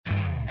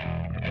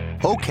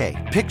Okay,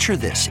 picture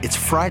this. It's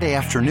Friday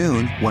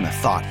afternoon when a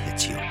thought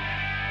hits you.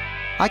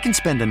 I can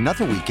spend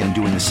another weekend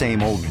doing the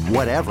same old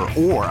whatever,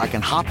 or I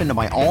can hop into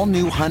my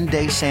all-new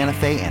Hyundai Santa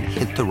Fe and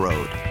hit the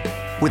road.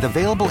 With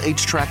available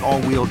H-Track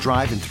all-wheel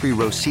drive and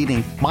 3-row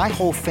seating, my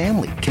whole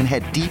family can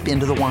head deep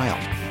into the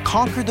wild.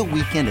 Conquer the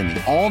weekend in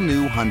the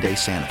all-new Hyundai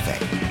Santa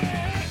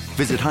Fe.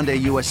 Visit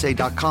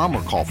HyundaiUSA.com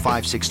or call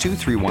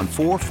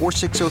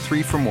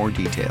 562-314-4603 for more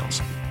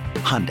details.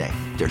 Hyundai,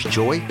 there's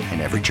joy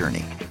in every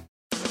journey.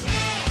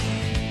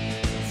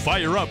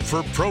 Fire up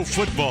for pro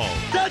football.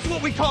 That's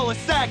what we call a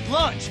sack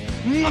lunch.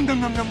 Nom, nom,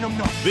 nom, nom, nom,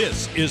 nom.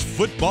 This is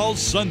Football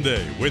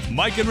Sunday with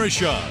Mike and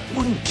Rashad.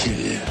 Wouldn't kill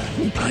you.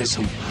 We play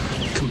some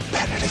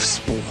competitive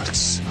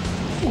sports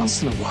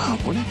once in a while,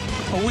 wouldn't it?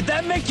 Oh, would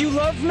that make you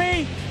love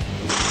me?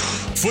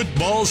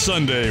 Football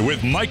Sunday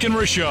with Mike and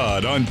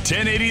Rashad on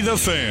 1080 The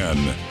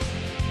Fan.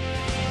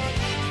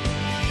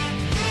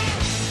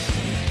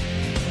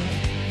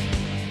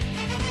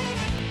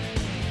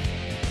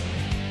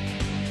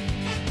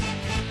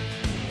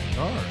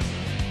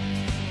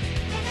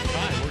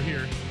 Hi, we're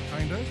here.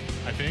 Kinda.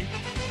 I think.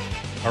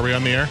 Are we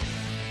on the air?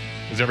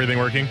 Is everything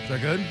working? Is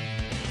that good?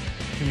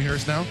 Can you hear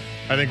us now?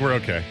 I think we're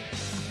okay.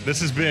 This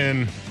has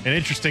been an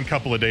interesting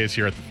couple of days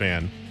here at the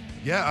Fan.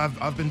 Yeah,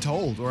 I've been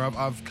told, or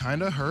I've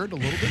kind of heard a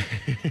little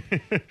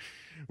bit.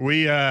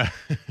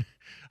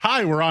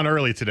 Hi, we're on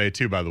early today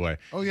too, by the way.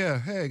 Oh yeah,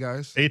 hey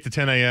guys. 8 to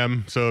 10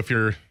 a.m. So if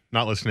you're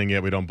not listening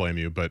yet, we don't blame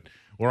you, but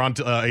we're on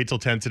 8 till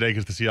 10 today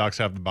because the Seahawks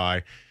have the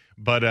bye.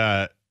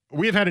 But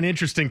we've had an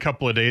interesting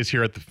couple of days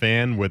here at the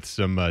Fan with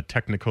some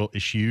technical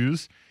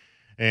issues,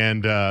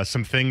 and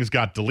some things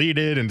got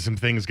deleted and some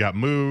things got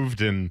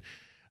moved, and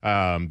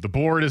the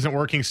board isn't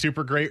working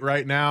super great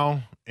right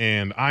now,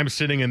 and I'm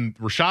sitting in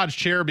Rashad's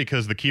chair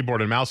because the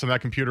keyboard and mouse on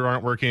that computer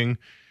aren't working.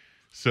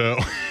 So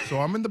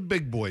I'm in the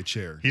big boy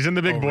chair. He's in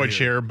the big boy here.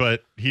 chair,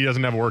 but he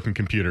doesn't have a working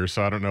computer,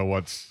 so I don't know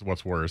what's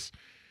worse.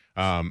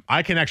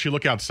 I can actually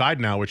look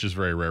outside now, which is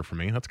very rare for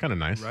me. That's kind of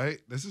nice. Right?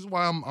 This is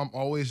why I'm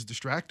always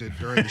distracted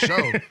during the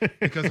show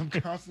because I'm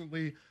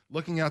constantly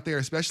looking out there,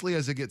 especially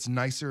as it gets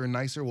nicer and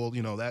nicer. Well,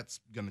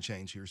 that's going to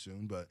change here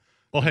soon, but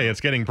well, hey,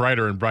 it's getting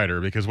brighter and brighter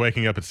because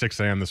waking up at 6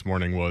 a.m. this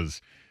morning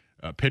was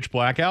pitch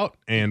blackout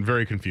and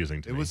very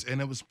confusing to me. It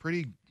was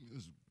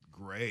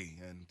gray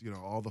and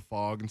all the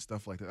fog and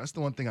stuff like that. That's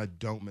the one thing I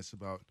don't miss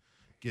about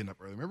getting up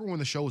early. Remember when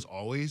the show was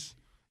always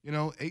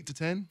 8 to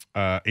 10?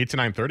 8 to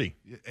 9:30.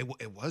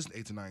 It was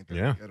 8 to 9:30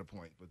 Yeah. at a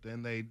point, but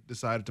then they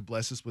decided to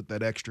bless us with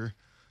that extra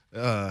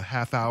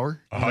half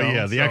hour.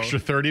 The extra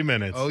 30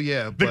 minutes. Oh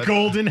yeah, the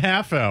golden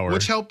half hour,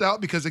 which helped out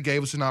because it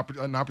gave us an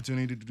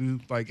opportunity to do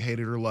like hate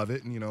it or love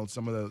it, and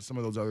some of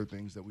those other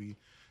things that we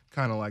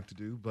kind of like to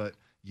do. But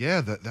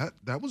yeah,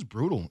 that was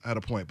brutal at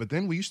a point. But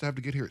then we used to have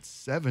to get here at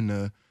 7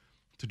 to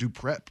do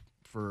prep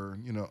for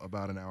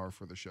about an hour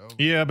for the show.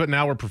 Yeah, but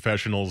now we're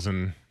professionals,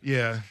 and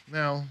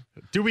now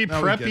do we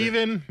now prep we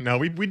even? No,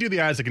 we do the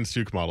Isaac and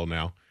Suk model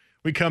now.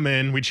 We come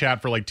in, we chat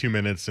for like 2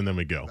 minutes, and then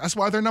we go. That's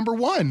why they're number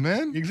one,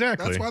 man.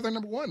 Exactly. That's why they're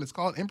number one. It's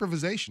called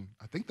improvisation.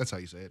 I think that's how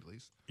you say it, at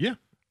least. Yeah.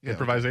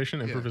 Improvisation.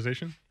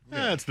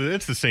 Yeah, it's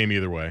the same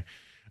either way.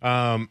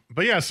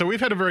 But yeah, so we've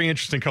had a very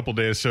interesting couple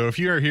days. So if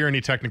you are hearing any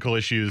technical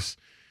issues,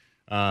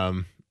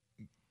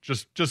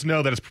 just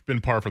know that it's been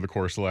par for the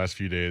course the last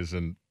few days,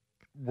 and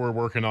we're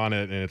working on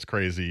it, and it's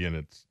crazy, and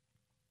it's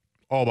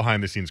all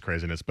behind the scenes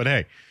craziness. But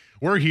hey,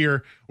 we're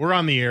here, we're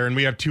on the air, and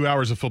we have 2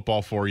 hours of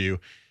football for you.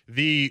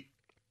 The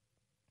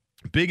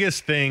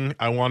biggest thing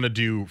I want to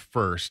do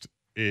first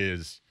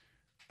is,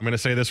 I'm going to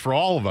say this for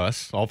all of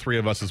us, all three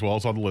of us, as well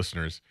as all the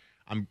listeners.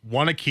 I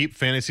want to keep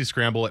Fantasy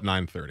Scramble at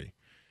 9:30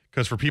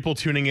 because for people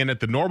tuning in at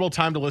the normal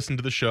time to listen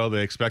to the show,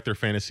 they expect their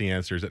fantasy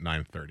answers at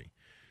 9:30.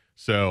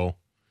 So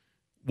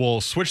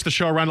we'll switch the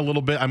show around a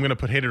little bit. I'm going to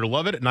put Hate It or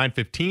Love It at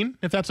 9:15,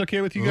 if that's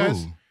okay with you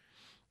guys. Ooh,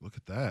 look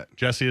at that.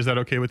 Jesse, is that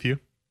okay with you?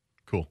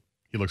 Cool.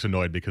 He looks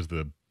annoyed because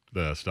the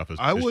stuff is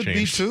I would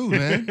changed. be too,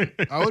 man.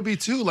 I would be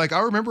too. Like,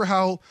 I remember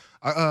how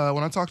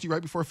when I talked to you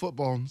right before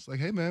football, it's like,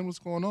 hey, man, what's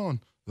going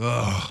on?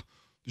 Ugh.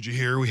 Did you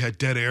hear we had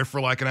dead air for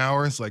like an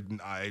hour? It's like,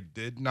 I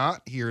did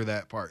not hear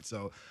that part.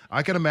 So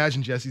I can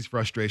imagine Jesse's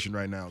frustration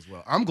right now as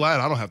well. I'm glad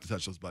I don't have to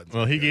touch those buttons.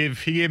 Well, he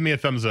gave me a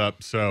thumbs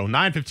up. So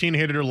 9:15,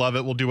 Hate It or Love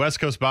It. We'll do West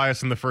Coast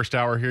Bias in the first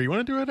hour here. You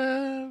want to do it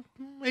at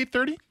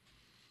 8:30?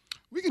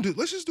 We can do.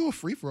 Let's just do a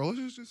free for all.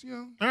 Let's just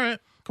All right,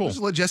 cool. Let's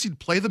just let Jesse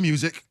play the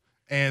music,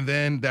 and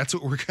then that's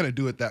what we're gonna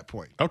do at that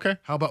point. Okay.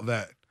 How about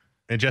that?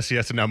 And Jesse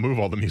has to now move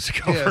all the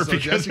music over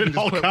because Jesse it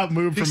all got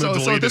moved from a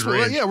deleted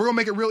range. Yeah, we're gonna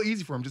make it real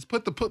easy for him. Just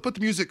put the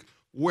music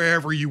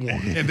wherever you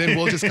want, and then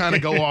we'll just kind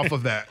of go off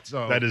of that.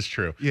 So that is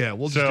true. Yeah,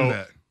 we'll just do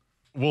that.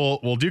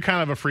 We'll do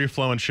kind of a free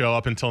flowing show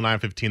up until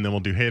 9:15. Then we'll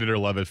do Hate It or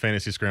Love It,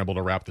 Fantasy Scramble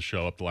to wrap the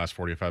show up the last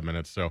 45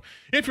 minutes. So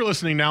if you're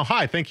listening now,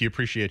 hi, thank you,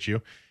 appreciate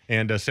you,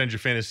 and send your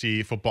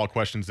fantasy football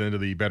questions into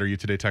the Better You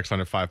Today text line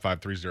at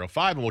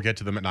 55305, and we'll get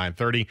to them at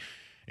 9:30.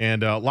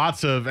 And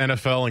lots of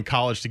NFL and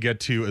college to get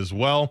to as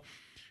well.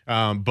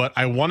 But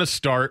I want to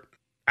start,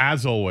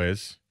 as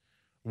always,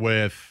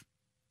 with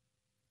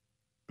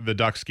the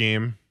Ducks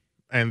game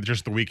and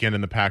just the weekend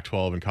in the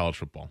Pac-12 and college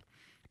football.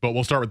 But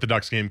we'll start with the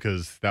Ducks game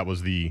because that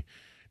was the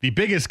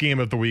biggest game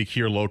of the week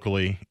here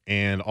locally,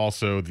 and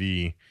also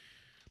the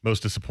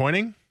most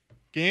disappointing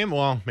game.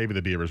 Well, maybe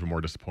the Beavers were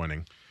more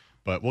disappointing,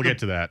 but we'll get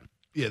to that.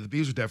 Yeah, the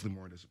Beavs are definitely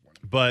more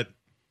disappointing. But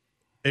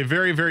a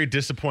very, very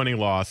disappointing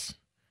loss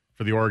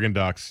for the Oregon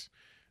Ducks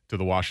to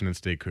the Washington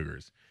State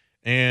Cougars.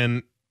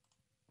 And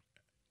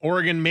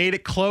Oregon made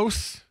it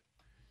close.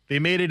 They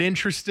made it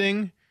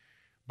interesting.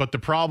 But the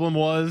problem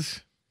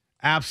was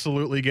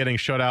absolutely getting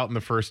shut out in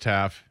the first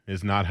half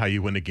is not how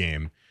you win a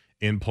game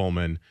in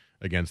Pullman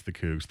against the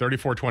Cougs.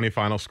 34-20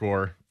 final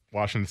score.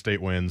 Washington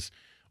State wins.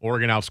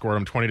 Oregon outscored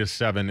them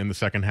 20-7 in the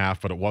second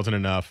half, but it wasn't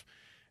enough.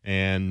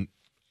 And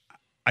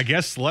I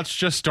guess let's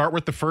just start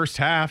with the first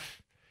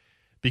half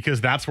because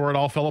that's where it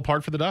all fell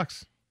apart for the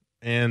Ducks.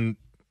 And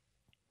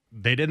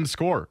they didn't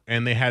score,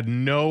 and they had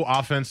no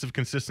offensive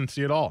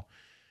consistency at all.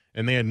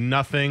 And they had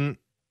nothing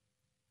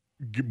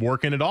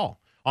working at all.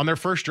 On their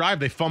first drive,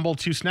 they fumbled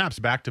 2 snaps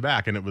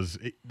back-to-back, and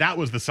that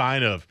was the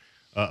sign of,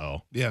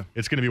 yeah,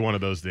 it's going to be one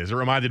of those days. It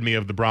reminded me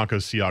of the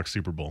Broncos-Seahawks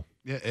Super Bowl.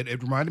 Yeah,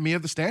 it reminded me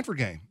of the Stanford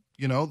game.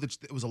 You know,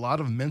 it was a lot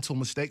of mental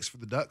mistakes for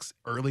the Ducks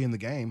early in the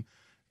game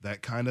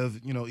that kind of,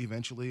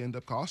 eventually end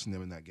up costing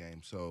them in that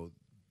game. So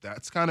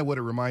that's kind of what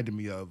it reminded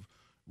me of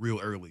real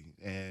early.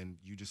 And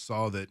you just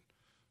saw that,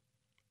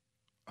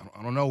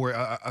 I don't know where,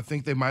 I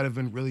think they might have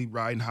been really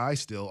riding high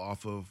still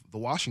off of the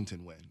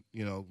Washington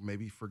win.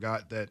 Maybe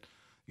forgot that,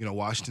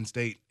 Washington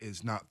State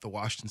is not the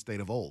Washington State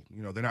of old.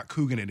 They're not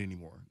Cougar it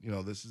anymore.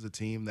 This is a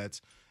team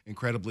that's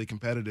incredibly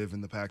competitive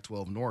in the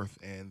Pac-12 North,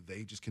 and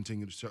they just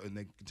continue to show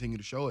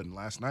it. And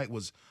last night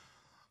was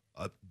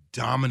a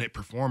dominant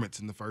performance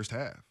in the first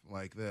half.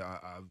 Like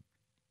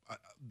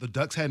the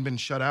Ducks hadn't been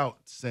shut out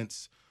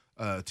since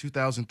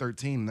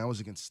 2013, and that was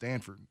against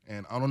Stanford.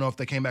 And I don't know if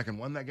they came back and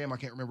won that game. I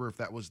can't remember if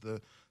that was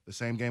the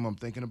same game I'm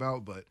thinking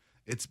about, but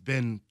it's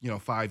been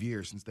 5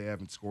 years since they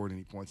haven't scored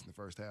any points in the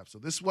first half. So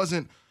this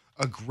wasn't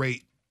a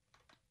great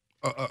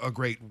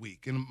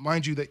week. And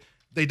mind you,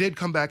 they did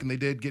come back and they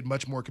did get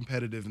much more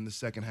competitive in the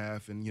second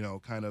half and,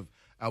 kind of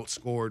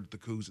outscored the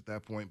Cougs at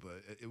that point.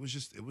 But it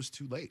was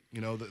too late.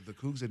 The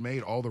Cougs had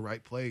made all the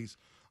right plays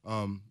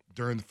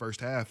during the first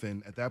half.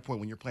 And at that point,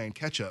 when you're playing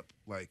catch up,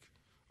 like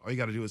all you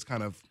got to do is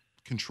kind of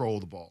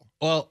control the ball.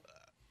 Well,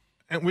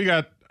 and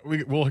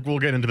we'll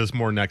get into this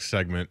more next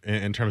segment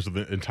in terms of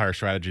the entire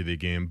strategy of the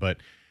game. But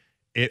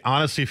it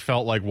honestly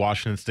felt like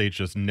Washington State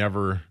just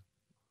never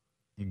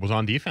was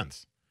on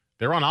defense.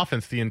 They were on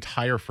offense the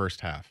entire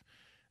first half.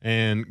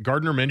 And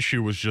Gardner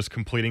Minshew was just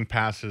completing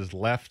passes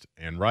left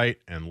and right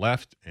and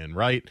left and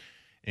right.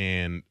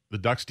 And the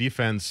Ducks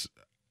defense,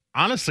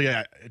 honestly,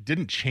 it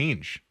didn't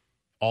change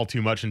all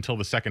too much until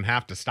the second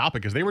half to stop it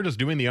because they were just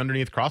doing the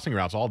underneath crossing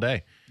routes all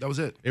day. That was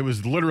it. It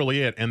was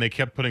literally it. And they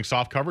kept putting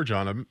soft coverage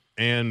on them,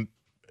 and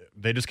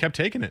they just kept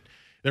taking it.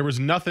 There was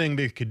nothing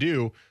they could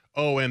do.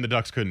 Oh, and the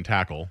Ducks couldn't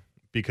tackle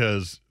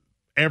because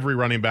every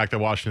running back that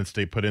Washington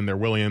State put in there,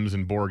 Williams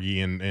and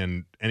Borghi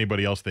and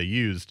anybody else they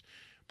used,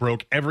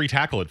 broke every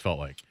tackle, it felt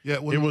like. Yeah,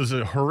 it was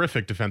a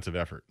horrific defensive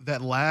effort.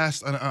 That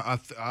last,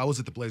 I was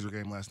at the Blazer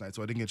game last night,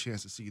 so I didn't get a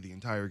chance to see the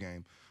entire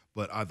game.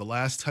 But the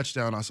last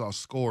touchdown I saw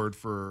scored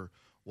for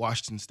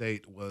Washington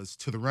State was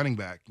to the running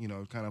back,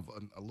 kind of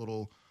a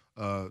little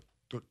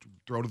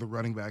throw to the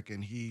running back,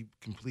 and he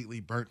completely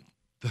burnt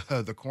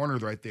the corner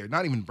right there.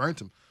 Not even burnt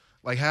him.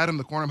 Like had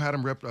him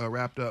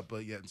wrapped up,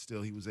 but yet and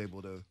still he was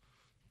able to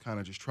kind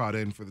of just trot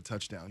in for the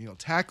touchdown.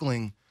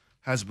 Tackling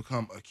has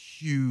become a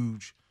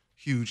huge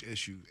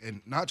issue,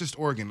 and not just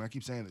Oregon. I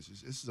keep saying this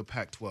is a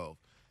Pac-12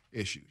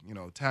 issue.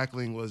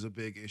 Tackling was a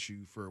big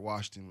issue for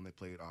Washington when they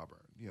played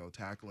Auburn.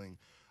 Tackling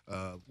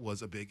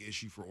was a big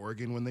issue for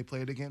Oregon when they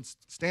played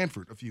against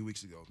Stanford a few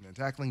weeks ago. And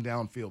tackling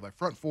downfield, that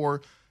front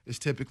four is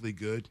typically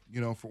good.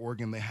 For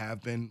Oregon, they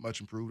have been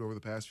much improved over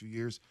the past few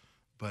years,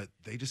 but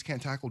they just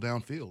can't tackle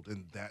downfield,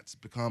 and that's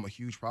become a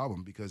huge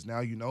problem because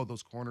now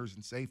those corners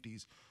and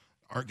safeties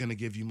aren't going to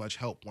give you much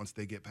help once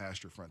they get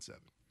past your front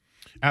seven.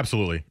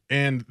 Absolutely.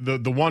 And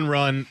the one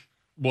run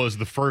was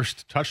the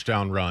first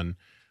touchdown run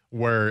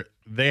where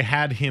they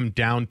had him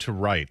down to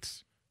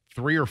rights,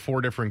 3 or 4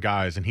 different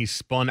guys, and he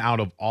spun out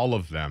of all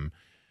of them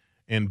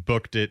and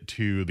booked it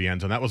to the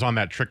end zone. That was on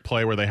that trick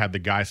play where they had the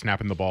guy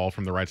snapping the ball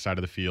from the right side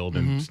of the field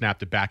and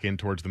snapped it back in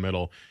towards the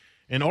middle.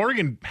 And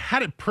Oregon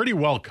had it pretty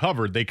well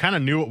covered. They kind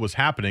of knew what was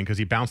happening because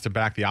he bounced it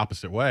back the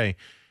opposite way,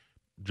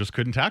 just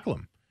couldn't tackle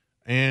him.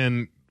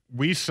 And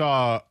we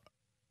saw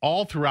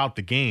all throughout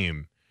the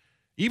game,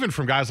 even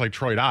from guys like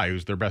Troy Dye,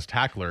 who's their best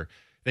tackler,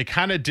 they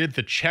kind of did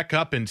the check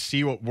up and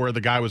see where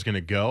the guy was going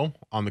to go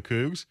on the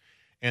Cougs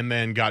and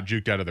then got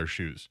juked out of their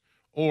shoes.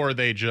 Or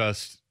they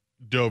just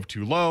dove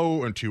too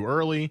low and too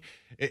early.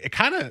 It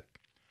kind of,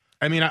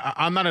 I mean,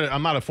 I'm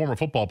not a former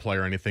football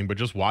player or anything, but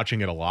just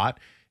watching it a lot,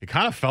 it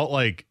kind of felt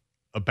like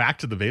a back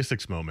to the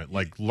basics moment.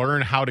 Like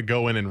learn how to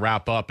go in and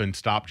wrap up and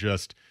stop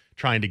just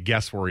trying to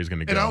guess where he's going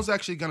to go. And I was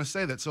actually going to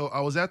say that. So I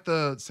was at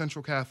the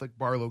Central Catholic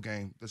Barlow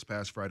game this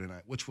past Friday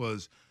night, which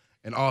was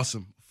an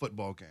awesome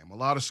football game. A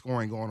lot of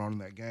scoring going on in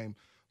that game.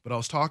 But I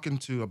was talking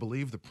to, I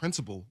believe, the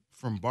principal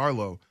from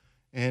Barlow,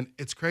 and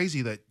it's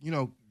crazy that,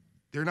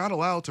 they're not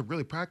allowed to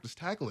really practice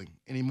tackling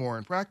anymore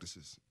in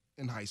practices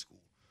in high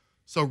school.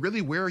 So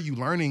really, where are you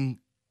learning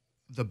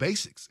the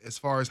basics as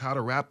far as how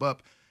to wrap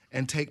up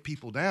and take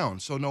people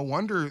down? So no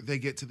wonder they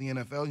get to the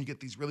NFL and you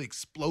get these really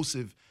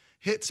explosive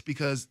hits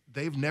because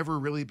they've never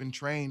really been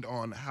trained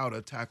on how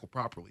to tackle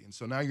properly. And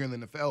so now you're in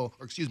the NFL,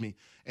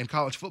 in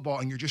college football,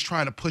 and you're just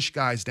trying to push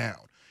guys down.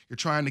 You're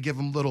trying to give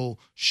them little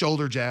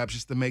shoulder jabs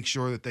just to make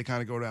sure that they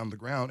kind of go down the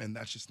ground, and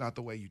that's just not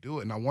the way you do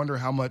it. And I wonder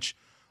how much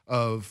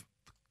of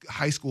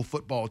high school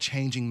football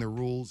changing the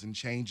rules and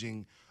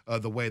changing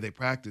the way they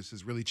practice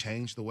has really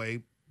changed the way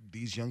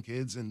these young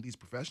kids and these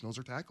professionals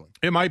are tackling.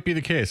 It might be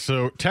the case.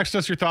 So text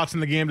us your thoughts in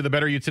the game to the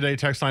Better You Today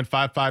text line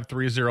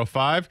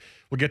 55305.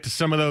 We'll get to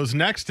some of those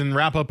next and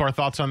wrap up our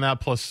thoughts on that,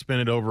 plus spin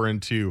it over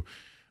into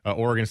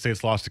Oregon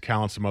State's loss to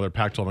Cal and some other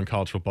Pac-12 and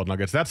college football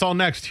nuggets. That's all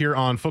next here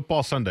on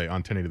Football Sunday on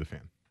 1080 The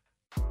Fan.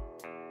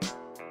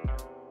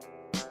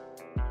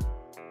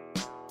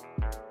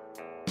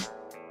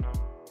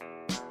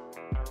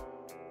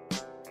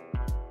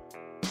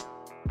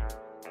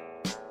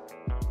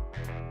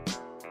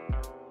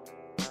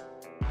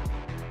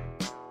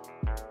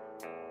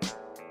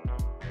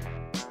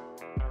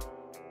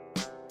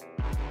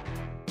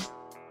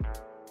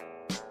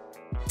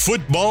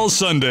 Football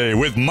Sunday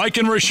with Mike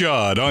and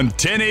Rashad on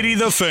 1080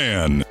 The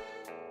Fan.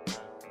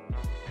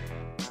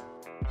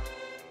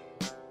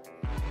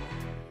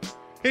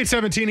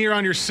 8:17 here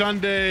on your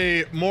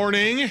Sunday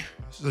morning.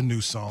 This is a new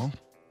song.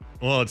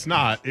 Well, it's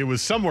not. It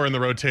was somewhere in the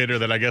rotator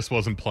that I guess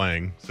wasn't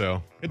playing.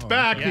 So it's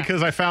back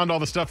because I found all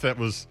the stuff that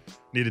was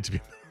needed to be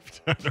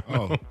moved. I don't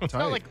know. It's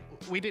not like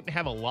we didn't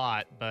have a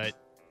lot, but,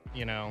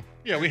 Yeah,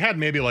 we had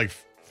maybe like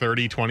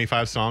 30,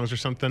 25 songs or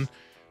something.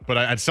 But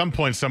at some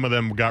point, some of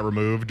them got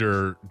removed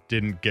or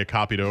didn't get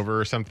copied over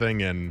or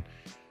something. And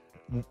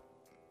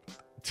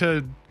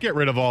to get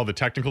rid of all the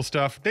technical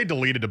stuff, they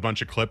deleted a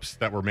bunch of clips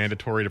that were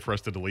mandatory for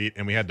us to delete,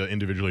 and we had to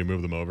individually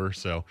move them over.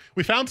 So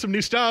we found some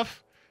new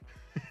stuff.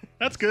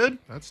 That's good.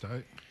 That's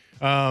tight.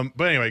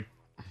 But anyway,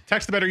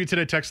 text the Better You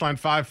Today text line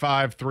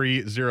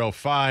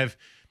 55305.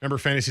 Remember,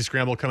 Fantasy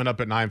Scramble coming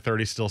up at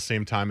 9:30, still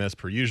same time as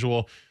per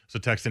usual. So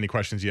text any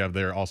questions you have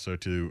there also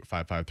to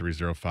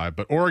 55305.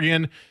 But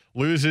Oregon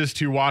loses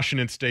to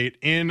Washington State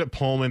in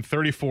Pullman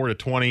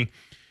 34-20.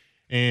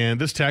 And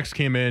this text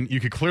came in. You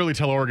could clearly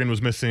tell Oregon was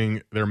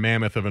missing their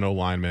mammoth of an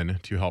O-lineman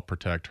to help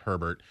protect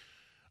Herbert.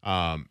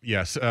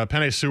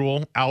 Penei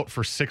Sewell out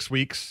for 6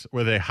 weeks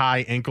with a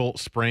high ankle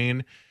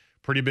sprain.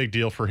 Pretty big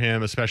deal for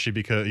him, especially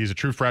because he's a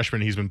true freshman.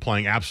 He's been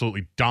playing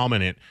absolutely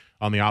dominant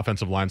on the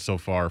offensive line so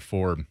far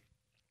for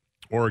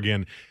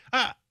Oregon.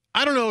 I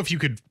don't know if you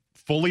could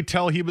fully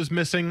tell he was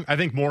missing. I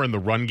think more in the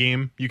run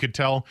game you could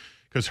tell,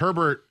 because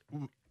Herbert,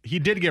 he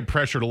did get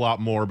pressured a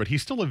lot more, but he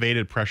still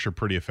evaded pressure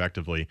pretty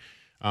effectively.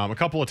 A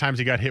couple of times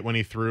he got hit when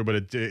he threw, but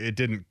it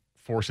didn't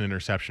force an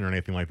interception or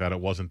anything like that. It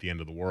wasn't the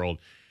end of the world.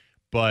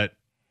 But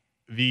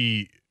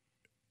in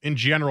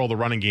general, the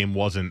running game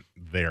wasn't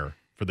there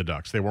for the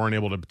Ducks. They weren't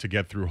able to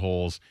get through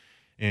holes.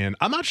 And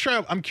I'm not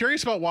sure. I'm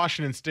curious about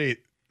Washington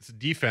State's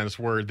defense,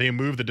 where they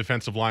move the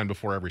defensive line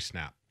before every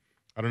snap.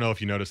 I don't know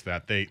if you noticed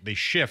that. They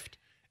shift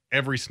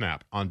every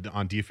snap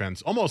on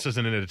defense, almost as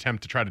an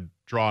attempt to try to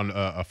draw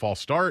a false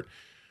start,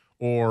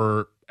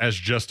 or as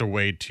just a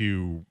way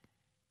to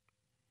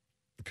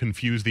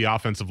confuse the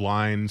offensive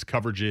lines,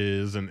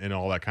 coverages, and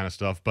all that kind of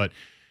stuff. But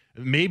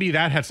maybe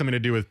that had something to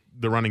do with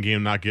the running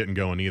game not getting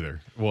going either,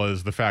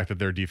 was the fact that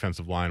their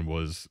defensive line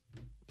was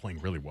playing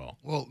really well.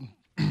 Well,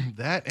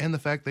 that and the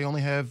fact they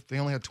only had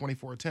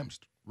 24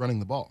 attempts running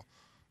the ball.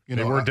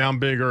 They were down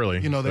big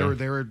early.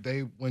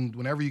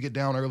 Whenever you get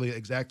down early,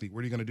 exactly, what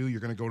are you going to do?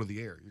 You're going to go to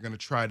the air. You're going to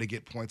try to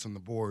get points on the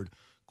board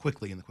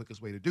quickly, and the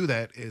quickest way to do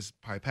that is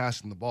by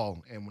passing the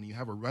ball. And when you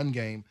have a run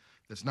game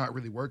that's not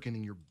really working,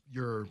 and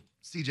your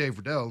CJ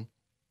Verdell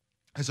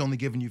has only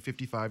given you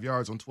 55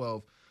 yards on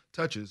 12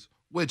 touches,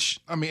 which,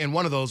 and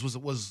one of those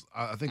was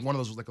I think one of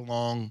those was like a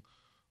long,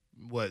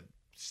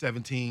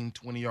 17,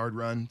 20-yard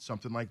run,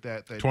 something like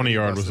that.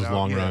 20-yard was his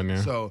long run,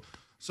 yeah.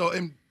 So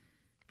and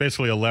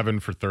basically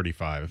 11 for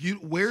 35. A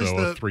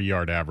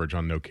 3-yard average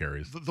on no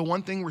carries. The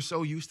one thing we're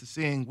so used to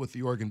seeing with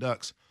the Oregon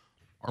Ducks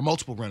are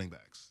multiple running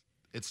backs.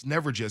 It's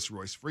never just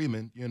Royce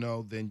Freeman.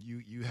 Then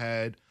you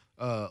had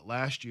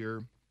last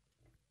year,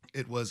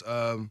 it was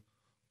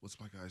what's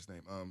my guy's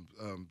name?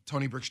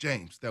 Tony Brooks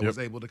James that was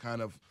able to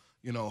kind of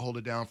hold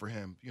it down for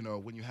him.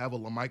 When you have a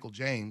LaMichael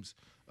James,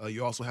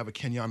 you also have a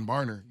Kenyon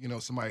Barner.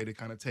 Somebody to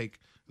kind of take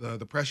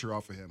the pressure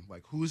off of him.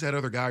 Like, who's that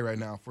other guy right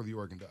now for the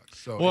Oregon Ducks?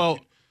 So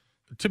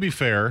to be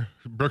fair,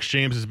 Brooks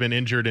James has been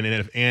injured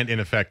and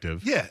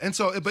ineffective. Yeah, and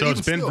so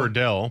it's been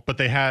Verdell, but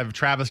they have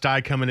Travis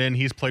Dye coming in.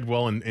 He's played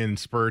well in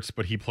spurts,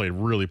 but he played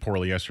really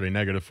poorly yesterday.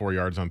 -4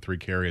 yards on 3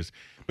 carries.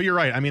 But you're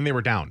right. They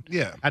were down.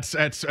 Yeah. At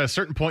a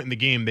certain point in the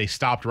game, they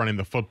stopped running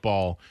the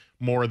football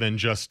more than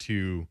just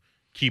to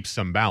keep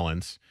some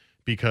balance,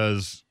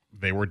 because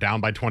they were down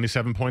by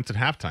 27 points at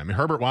halftime. And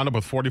Herbert wound up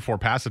with 44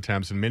 pass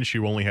attempts, and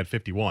Minshew only had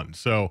 51.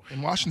 So,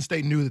 and Washington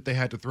State knew that they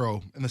had to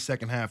throw in the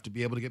second half to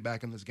be able to get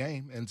back in this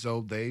game, and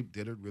so they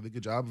did a really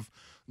good job of,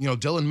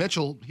 Dylan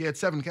Mitchell, he had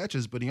 7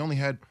 catches, but he only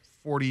had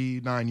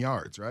 49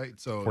 yards, right?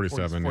 So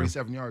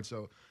 47 yards.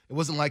 So it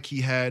wasn't like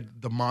he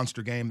had the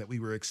monster game that we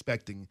were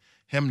expecting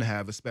him to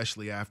have,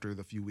 especially after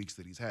the few weeks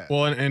that he's had.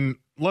 Well, and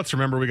let's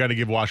remember, we got to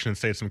give Washington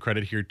State some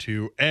credit here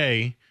too.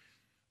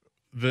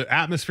 The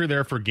atmosphere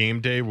there for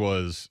game day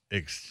was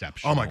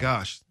exceptional. Oh my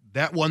gosh,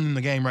 that won in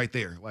the game right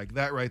there. Like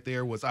that right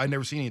there was, I'd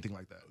never seen anything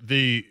like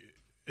that.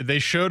 They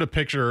showed a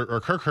picture, or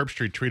Kirk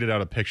Herbstreit tweeted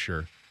out a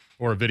picture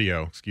or a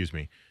video,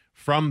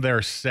 from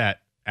their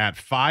set at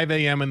 5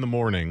 a.m. in the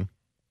morning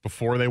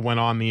before they went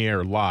on the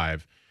air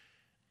live.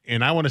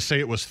 And I want to say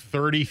it was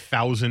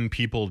 30,000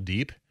 people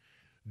deep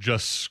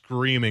just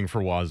screaming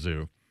for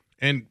Wazoo.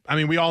 And I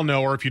mean, we all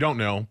know, or if you don't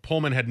know,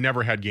 Pullman had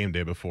never had game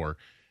day before.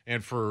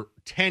 And for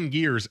 10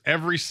 years,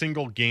 every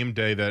single game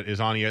day that is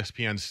on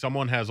ESPN,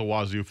 someone has a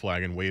Wazoo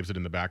flag and waves it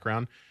in the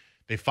background.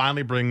 They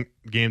finally bring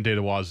game day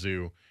to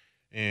Wazoo.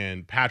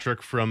 And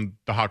Patrick from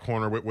the Hot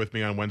Corner with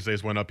me on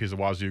Wednesdays went up. He's a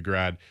Wazoo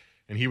grad.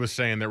 And he was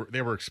saying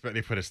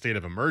they put a state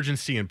of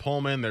emergency in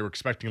Pullman. They were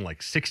expecting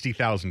like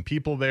 60,000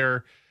 people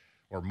there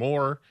or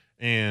more.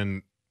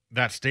 And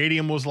that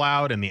stadium was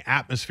loud and the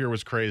atmosphere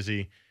was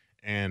crazy.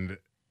 And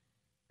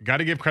got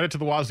to give credit to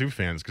the Wazoo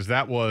fans, because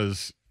that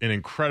was an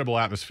incredible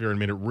atmosphere and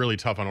made it really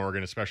tough on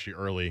Oregon, especially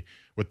early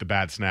with the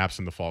bad snaps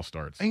and the false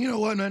starts. And you know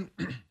what, man?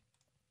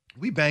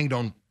 We banged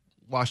on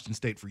Washington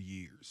State for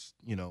years.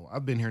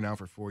 I've been here now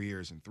for 4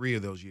 years, and 3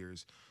 of those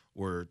years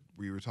where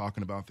we were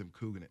talking about them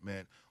couging it.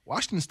 Man,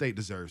 Washington State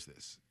deserves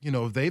this.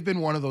 They've been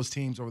one of those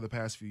teams over the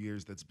past few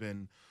years that's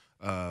been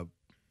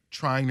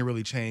trying to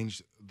really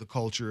change the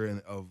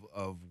culture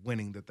of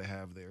winning that they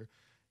have there.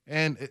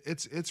 And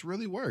it's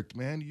really worked,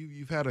 man.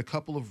 You've had a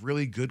couple of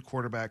really good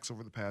quarterbacks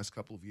over the past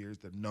couple of years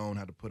that have known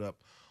how to put up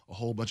a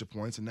whole bunch of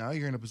points, and now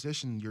you're in a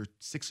position, you're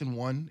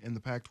 6-1 in the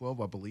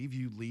Pac-12. I believe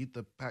you lead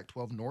the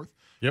Pac-12 North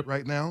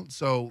right now.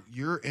 So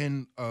you're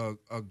in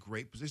a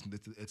great position.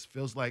 It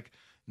feels like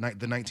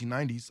the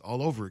 1990s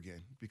all over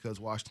again, because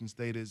Washington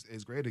State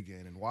is great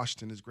again, and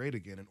Washington is great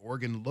again, and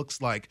Oregon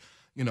looks like,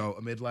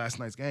 amid last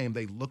night's game,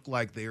 they look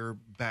like they're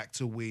back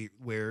to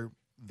where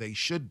they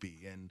should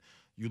be. And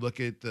you look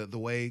at the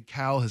way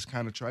Cal has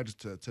kind of tried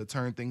to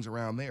turn things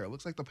around there. It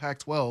looks like the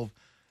Pac-12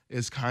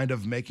 is kind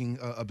of making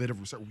a bit of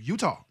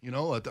Utah,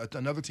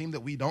 another team that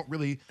we don't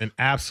really. An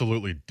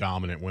absolutely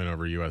dominant win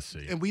over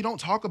USC. And we don't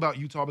talk about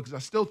Utah because I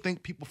still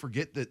think people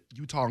forget that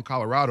Utah and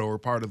Colorado are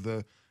part of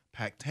the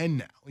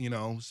Pac-10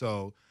 now,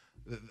 So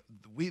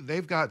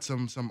they've got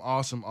some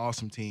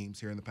awesome teams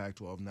here in the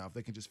Pac-12 now. If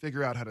they can just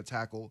figure out how to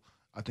tackle,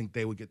 I think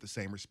they would get the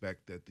same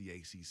respect that the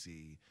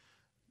ACC,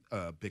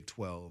 Big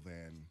 12,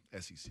 and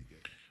SEC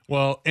get.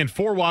 Well, and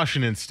for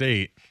Washington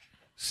State,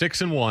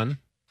 6-1.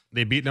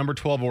 They beat number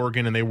 12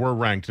 Oregon, and they were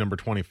ranked number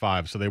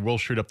 25, so they will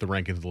shoot up the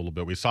rankings a little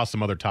bit. We saw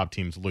some other top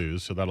teams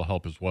lose, so that'll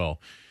help as well.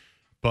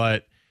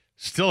 But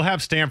still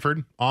have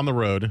Stanford on the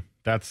road.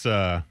 That's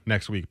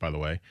next week, by the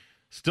way.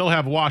 Still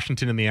have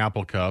Washington in the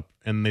Apple Cup,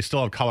 and they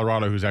still have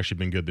Colorado, who's actually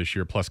been good this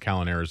year, plus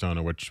Cal and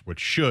Arizona, which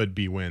should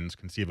be wins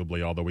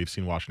conceivably, although we've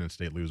seen Washington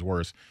State lose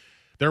worse.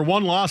 Their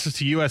one loss is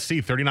to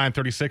USC,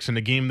 39-36, in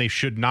a game they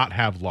should not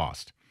have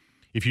lost.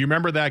 If you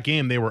remember that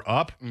game, they were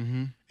up,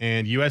 and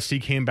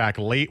USC came back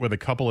late with a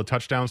couple of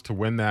touchdowns to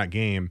win that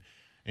game,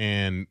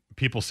 and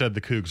people said the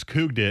Cougs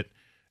couged it,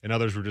 and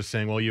others were just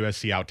saying, well,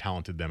 USC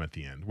out-talented them at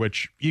the end,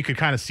 which you could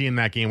kind of see in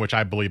that game, which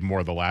I believe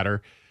more the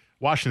latter.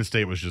 Washington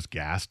State was just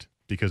gassed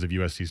because of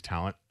USC's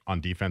talent on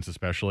defense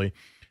especially,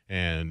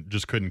 and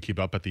just couldn't keep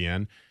up at the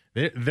end.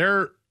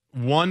 They're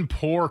one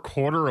poor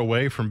quarter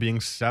away from being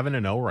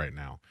 7-0 right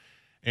now,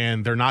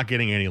 and they're not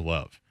getting any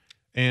love.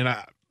 And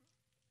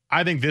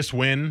I think this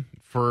win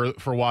for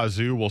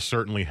Wazoo will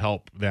certainly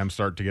help them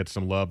start to get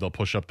some love. They'll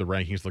push up the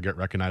rankings. They'll get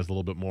recognized a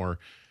little bit more.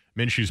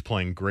 Minshew's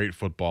playing great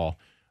football.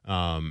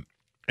 And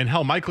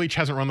hell, Mike Leach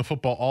hasn't run the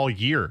football all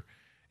year,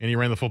 and he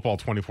ran the football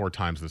 24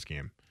 times this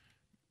game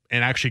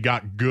and actually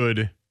got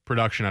good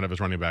production out of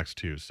his running backs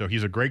too. So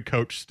he's a great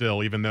coach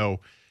still, even though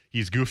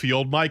he's goofy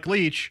old Mike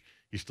Leach.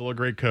 He's still a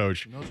great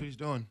coach. He knows what he's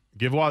doing.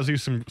 Give Wazoo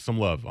some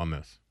love on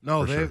this.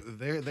 No,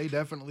 they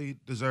definitely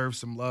deserve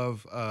some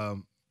love,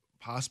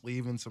 possibly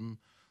even some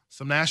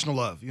national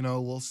love.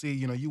 We'll see.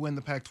 You win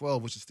the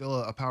Pac-12, which is still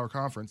a power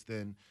conference,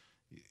 then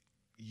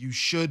you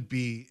should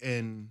be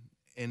in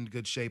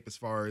good shape as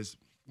far as,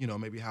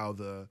 maybe how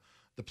the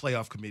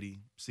playoff committee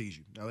sees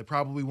you. Now, they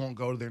probably won't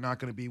go. They're not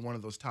going to be one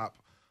of those top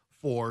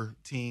 4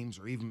 teams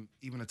or even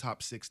a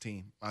top 6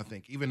 team, I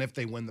think, even if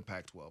they win the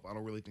Pac-12. I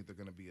don't really think they're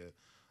going to be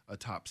a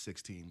top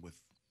 6 team with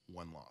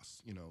one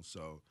loss,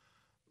 so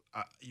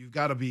you've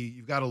got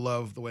to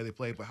love the way they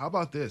play. But how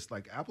about this?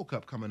 Like Apple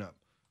Cup coming up.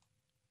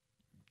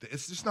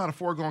 It's just not a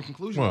foregone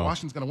conclusion that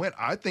Washington's going to win.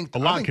 I think a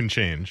lot can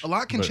change. A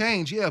lot can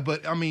change, yeah.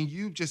 But, I mean,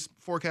 you just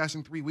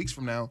forecasting 3 weeks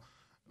from now,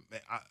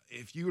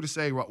 if you were to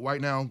say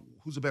right now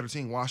who's a better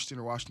team, Washington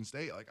or Washington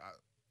State, like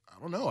I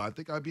don't know. I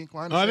think I'd be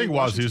inclined to I say think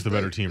Washington Wazoo's the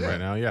better State. team right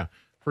now. Yeah,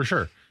 for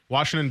sure.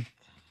 Washington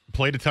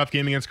played a tough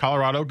game against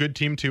Colorado. Good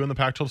team, too, in the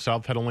Pac-12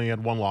 South. Only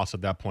had one loss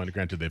at that point.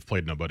 Granted, they've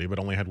played nobody, but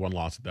only had one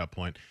loss at that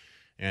point.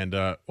 And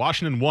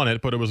Washington won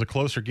it, but it was a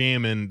closer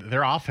game, and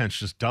their offense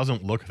just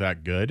doesn't look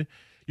that good.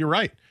 You're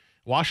right.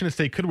 Washington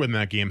State could win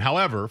that game.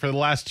 However, for the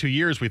last 2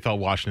 years, we thought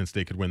Washington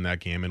State could win that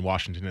game, and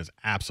Washington has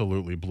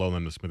absolutely blown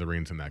them to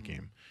smithereens in that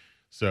game.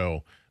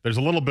 So there's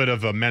a little bit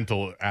of a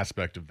mental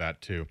aspect of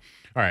that, too.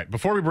 All right,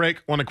 before we break,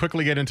 I want to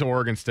quickly get into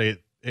Oregon State.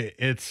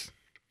 It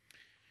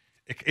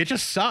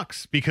just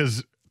sucks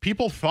because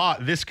people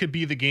thought this could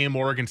be the game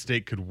Oregon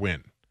State could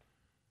win.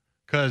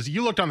 Because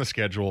you looked on the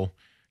schedule,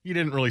 you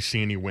didn't really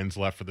see any wins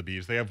left for the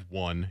Beavs. They have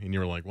one, and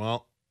you were like,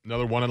 well,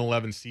 another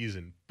 1-11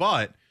 season.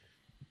 But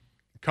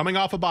coming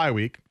off a bye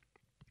week,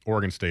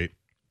 Oregon State,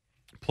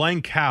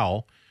 playing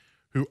Cal,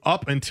 who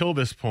up until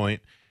this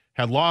point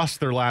had lost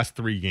their last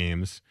 3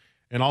 games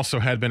and also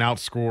had been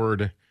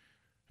outscored,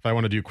 if I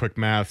want to do quick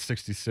math,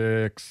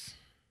 66,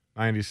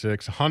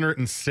 96,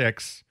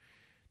 106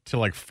 to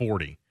like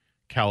 40.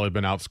 Cal had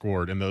been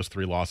outscored in those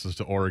 3 losses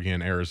to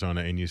Oregon,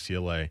 Arizona, and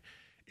UCLA,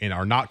 and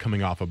are not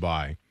coming off a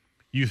bye.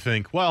 You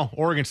think, well,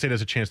 Oregon State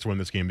has a chance to win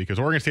this game because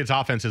Oregon State's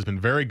offense has been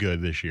very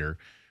good this year,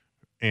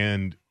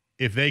 and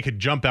if they could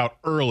jump out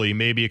early,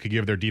 maybe it could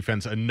give their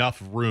defense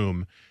enough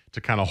room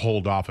to kind of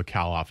hold off a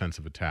Cal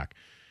offensive attack.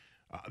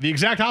 The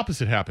exact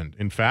opposite happened.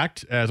 In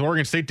fact, as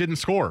Oregon State didn't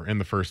score in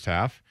the first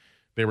half,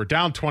 they were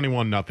down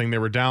 21-0. They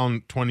were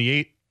down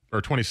 28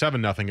 or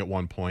 27-0 at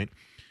one point,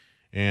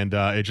 and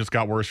it just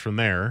got worse from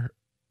there.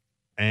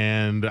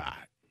 And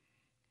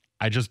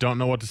I just don't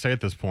know what to say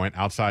at this point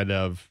outside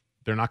of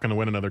they're not going to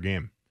win another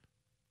game.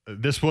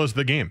 This was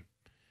the game,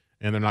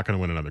 and they're not going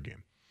to win another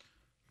game.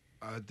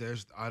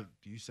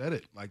 You said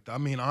it. Like, I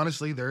mean,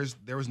 honestly, there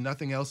was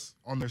nothing else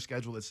on their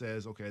schedule that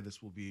says, okay,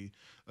 this will be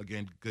a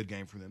good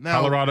game for them.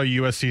 Now, Colorado,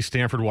 USC,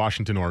 Stanford,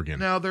 Washington, Oregon.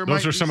 Now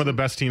those are some of the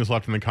best teams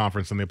left in the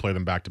conference, and they play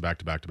them back to back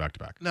to back to back to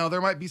back. Now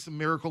there might be some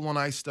miracle on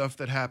ice stuff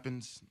that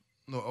happens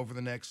over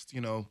the next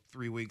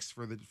 3 weeks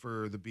for the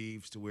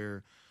Beavs to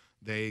where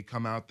they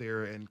come out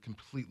there and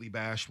completely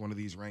bash one of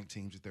these ranked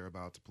teams that they're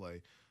about to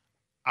play.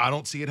 I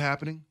don't see it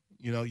happening.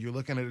 You're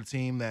looking at a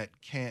team that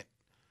can't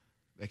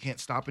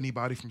stop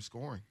anybody from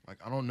scoring. Like,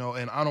 I don't know,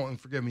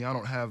 and forgive me, I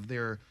don't have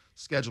their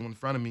schedule in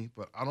front of me,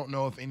 but I don't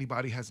know if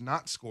anybody has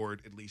not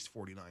scored at least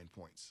 49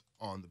 points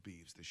on the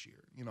Beavs this year.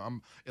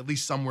 I'm at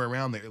least somewhere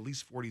around there, at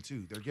least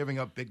 42. They're giving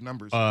up big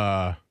numbers.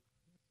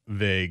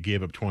 They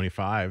gave up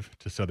 25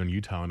 to Southern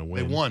Utah in a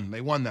win.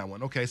 They won that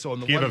one. Okay, so in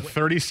the gave up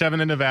 37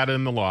 to Nevada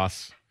in the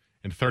loss,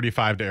 and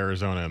 35 to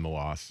Arizona in the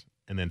loss,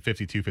 and then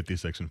 52,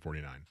 56, and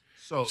 49.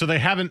 So they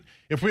haven't,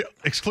 if we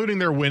excluding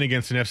their win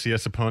against an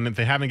FCS opponent,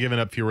 they haven't given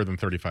up fewer than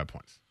 35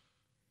 points.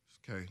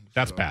 Okay,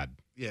 that's bad.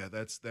 Yeah,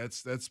 that's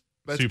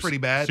pretty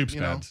bad. Soup's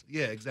bad.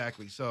 Yeah,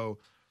 exactly. So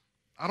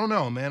I don't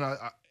know, man.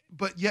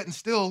 But yet and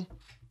still,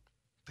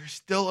 there's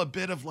still a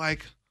bit of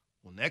like,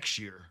 well, next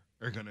year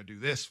they're gonna do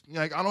this.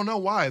 Like, I don't know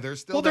why.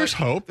 There's still there's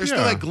hope. There's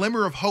still that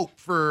glimmer of hope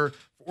for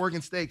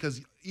Oregon State,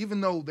 because even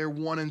though they're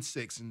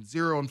 1-6 and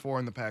 0-4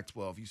 in the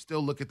Pac-12, you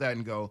still look at that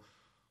and go,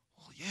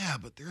 well, yeah,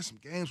 but there's some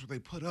games where they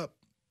put up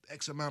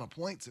X amount of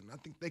points, and I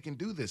think they can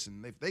do this.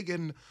 And if they get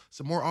in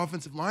some more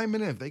offensive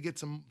linemen, and if they get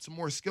some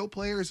more skill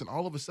players, and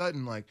all of a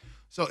sudden, like,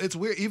 so it's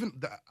weird.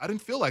 I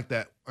didn't feel like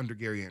that under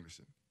Gary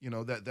Anderson.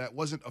 That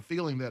wasn't a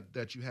feeling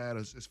that you had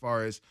as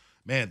far as,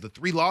 man, the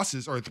 3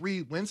 losses or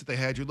 3 wins that they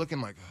had, you're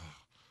looking like,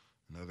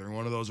 oh, another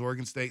one of those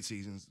Oregon State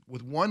seasons.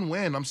 With 1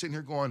 win, I'm sitting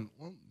here going,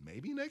 well,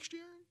 maybe next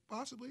year,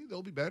 possibly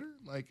they'll be better.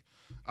 Like,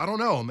 I don't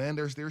know, man.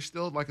 There's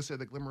still, like I said,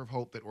 the glimmer of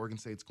hope that Oregon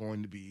State's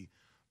going to be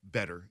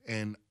better.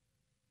 And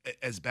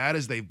as bad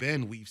as they've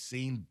been, we've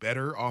seen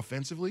better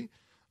offensively.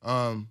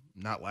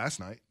 Not last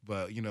night,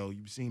 but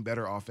you've seen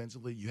better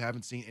offensively. You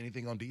haven't seen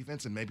anything on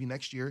defense, and maybe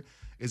next year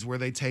is where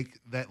they take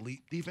that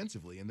leap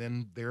defensively, and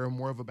then they're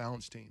more of a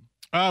balanced team.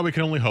 We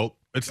can only hope.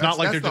 It's not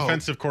like their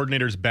defensive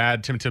coordinator's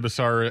bad. Tim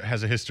Tibesar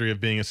has a history of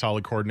being a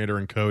solid coordinator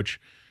and coach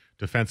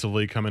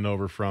defensively, coming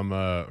over from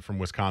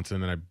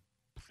Wisconsin, and I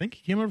think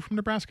he came over from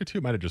Nebraska too.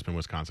 It might have just been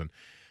Wisconsin.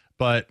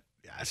 But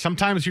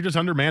sometimes you're just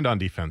undermanned on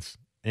defense,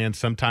 and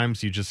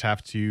sometimes you just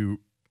have to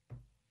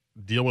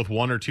deal with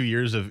 1 or 2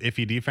 years of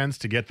iffy defense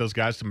to get those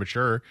guys to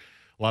mature.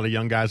 A lot of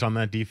young guys on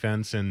that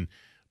defense, and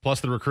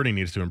plus the recruiting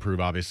needs to improve,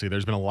 obviously.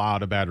 There's been a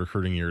lot of bad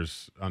recruiting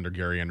years under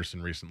Gary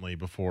Anderson recently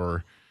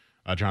before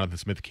Jonathan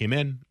Smith came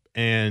in,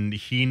 and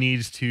he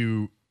needs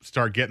to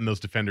start getting those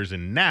defenders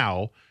in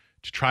now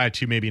to try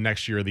to maybe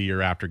next year or the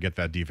year after get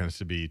that defense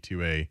to be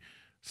to a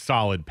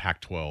solid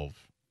Pac-12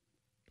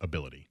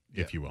 ability,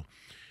 if you will.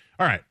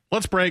 All right,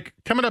 let's break.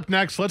 Coming up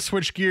next, let's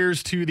switch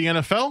gears to the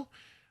NFL.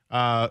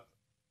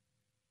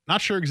 Not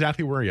sure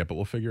exactly where yet, but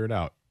we'll figure it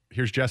out.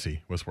 Here's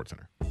Jesse with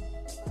SportsCenter.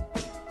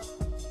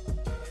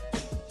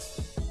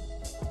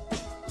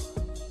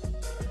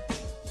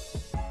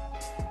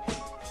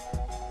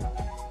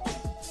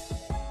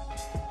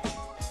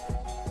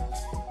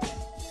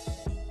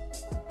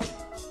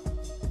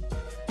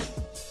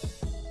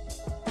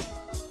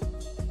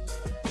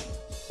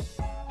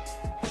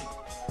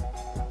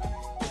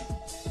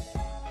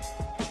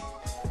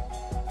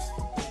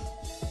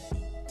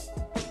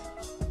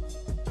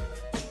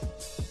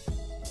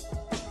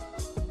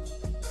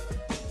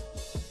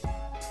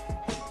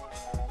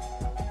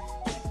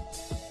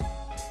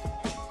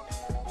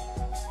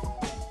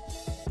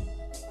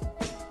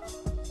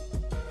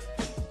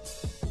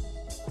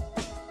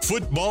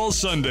 Football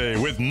Sunday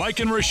with Mike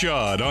and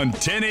Rashad on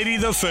 1080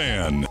 The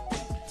Fan.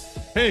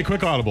 Hey,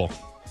 quick audible.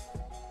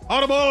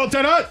 Audible,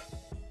 tonight!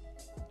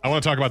 I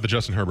want to talk about the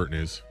Justin Herbert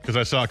news because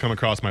I saw it come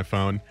across my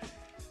phone.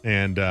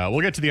 And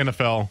we'll get to the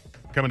NFL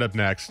coming up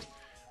next.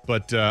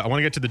 But I want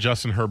to get to the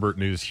Justin Herbert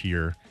news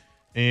here.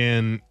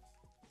 And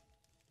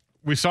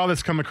we saw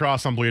this come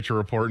across on Bleacher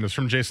Report, and it's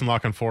from Jason La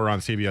Canfora on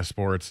CBS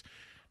Sports.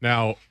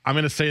 Now, I'm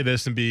going to say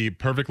this and be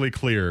perfectly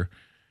clear.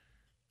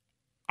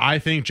 I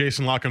think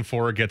Jason La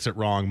Canfora gets it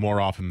wrong more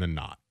often than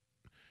not.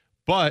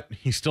 But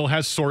he still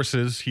has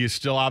sources. He is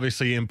still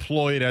obviously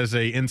employed as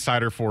an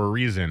insider for a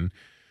reason.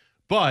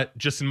 But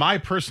just in my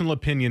personal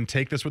opinion,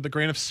 take this with a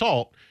grain of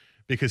salt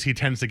because he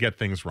tends to get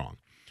things wrong.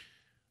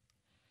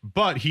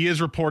 But he is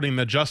reporting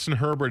that Justin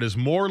Herbert is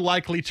more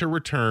likely to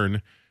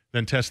return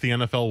than test the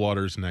NFL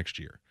waters next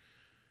year.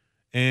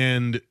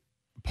 And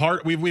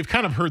we've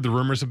kind of heard the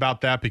rumors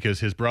about that because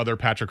his brother,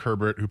 Patrick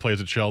Herbert, who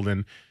plays at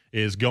Sheldon,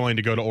 is going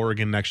to go to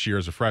Oregon next year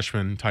as a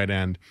freshman tight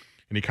end,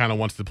 and he kind of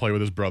wants to play with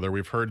his brother.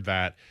 We've heard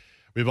that.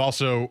 We've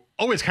also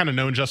always kind of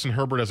known Justin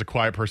Herbert as a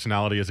quiet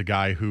personality, as a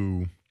guy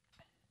who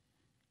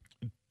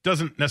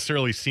doesn't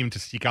necessarily seem to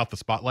seek out the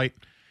spotlight,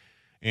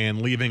 and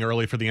leaving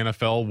early for the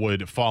NFL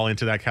would fall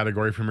into that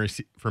category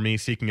for me,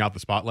 seeking out the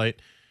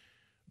spotlight.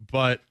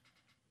 But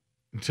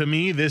to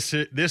me,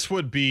 this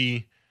would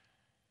be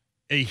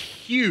a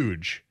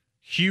huge,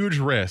 huge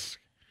risk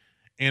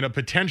and a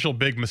potential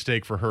big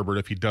mistake for Herbert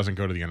if he doesn't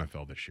go to the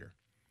NFL this year.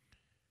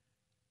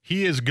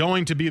 He is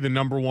going to be the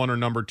number 1 or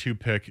number 2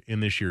 pick in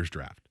this year's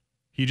draft.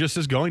 He just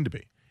is going to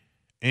be.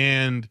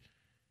 And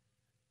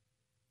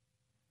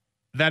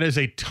that is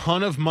a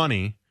ton of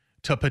money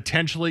to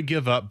potentially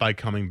give up by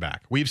coming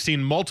back. We've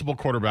seen multiple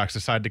quarterbacks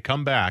decide to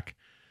come back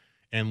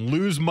and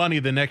lose money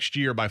the next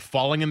year by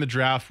falling in the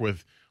draft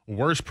with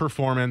worse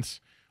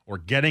performance or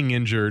getting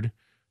injured.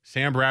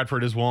 Sam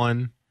Bradford is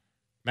one.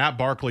 Matt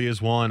Barkley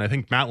is one. I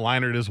think Matt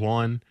Leinart is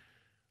one.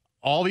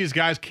 All these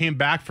guys came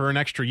back for an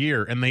extra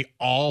year, and they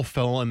all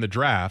fell in the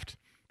draft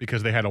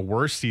because they had a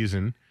worse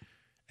season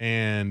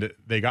and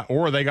they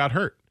got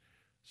hurt.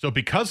 So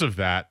because of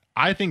that,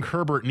 I think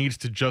Herbert needs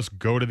to just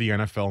go to the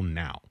NFL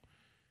now.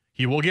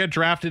 He will get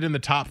drafted in the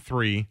top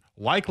 3,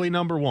 likely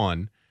number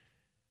 1,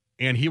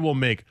 and he will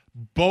make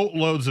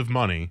boatloads of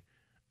money.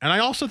 And I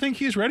also think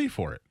he's ready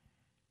for it.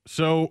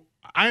 So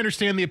I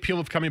understand the appeal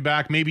of coming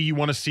back. Maybe you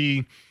want to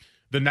see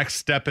the next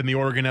step in the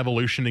Oregon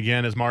evolution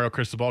again as Mario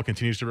Cristobal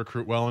continues to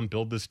recruit well and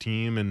build this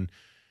team and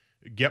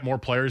get more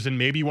players. And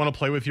maybe you want to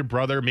play with your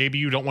brother. Maybe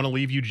you don't want to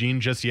leave Eugene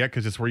just yet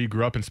because it's where you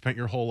grew up and spent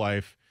your whole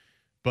life.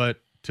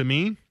 But to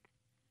me,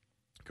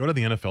 go to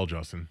the NFL,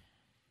 Justin.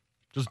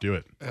 Just do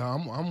it. Yeah,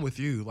 I'm with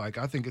you. Like,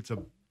 I think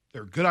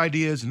there are good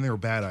ideas and there are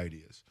bad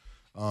ideas.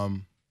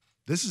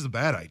 This is a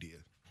bad idea.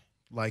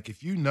 Like,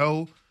 if you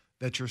know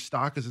that your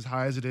stock is as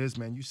high as it is,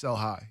 man, you sell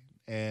high.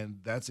 And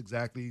that's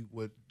exactly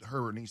what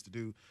Herbert needs to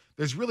do.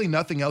 There's really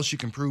nothing else you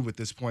can prove at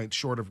this point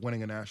short of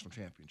winning a national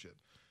championship.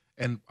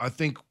 And I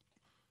think,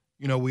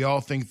 we all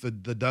think the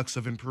Ducks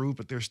have improved,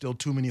 but there's still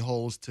too many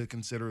holes to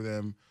consider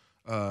them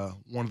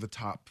one of the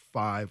top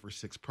 5 or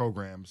 6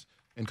 programs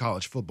in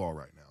college football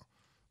right now.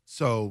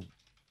 So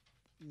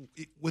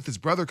with his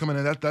brother coming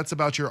in, that's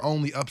about your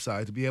only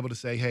upside, to be able to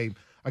say, hey,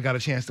 I got a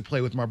chance to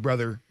play with my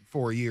brother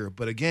for a year.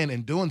 But again,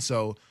 in doing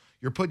so,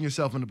 you're putting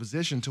yourself in a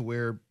position to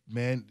where,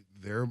 man,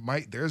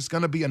 there's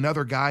going to be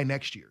another guy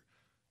next year.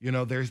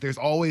 There's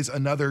always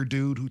another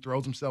dude who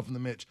throws himself in the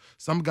mix.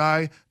 Some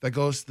guy that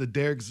goes to the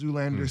Derek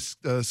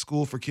Zoolander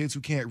school for kids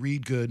who can't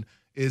read good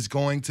is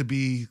going to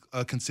be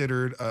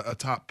considered a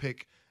top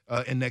pick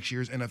in next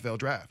year's NFL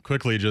draft.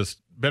 Quickly, just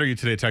Better You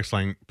Today text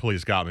line,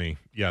 please got me.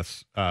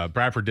 Yes,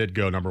 Bradford did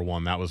go number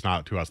 1. That was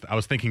not to us. I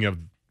was thinking of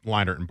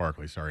Leinart and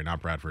Barkley. Sorry,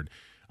 not Bradford.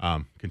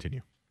 Continue.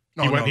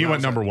 He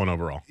went number 1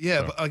 overall. Yeah,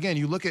 so. But again,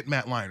 you look at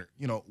Matt Leinart,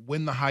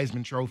 win the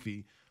Heisman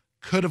Trophy,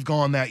 could have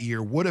gone that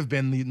year, would have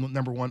been the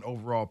number 1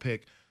 overall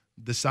pick,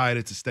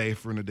 decided to stay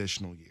for an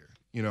additional year.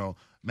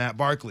 Matt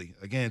Barkley,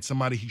 again,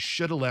 somebody he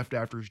should have left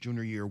after his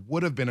junior year,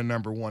 would have been a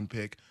number 1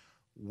 pick.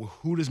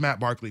 Who does Matt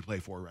Barkley play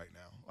for right now?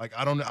 Like,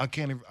 I don't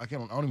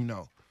even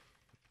know.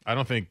 I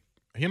don't think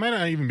he might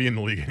not even be in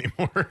the league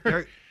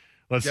anymore.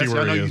 Let's see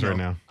where he is right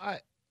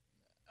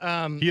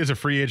now. He is a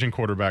free agent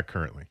quarterback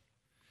currently.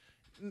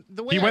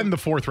 He went in the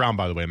 4th round,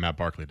 by the way, Matt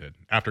Barkley did,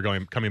 after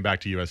coming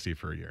back to USC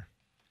for a year.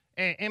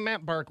 And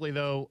Matt Barkley,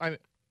 though,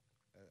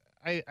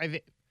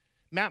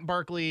 Matt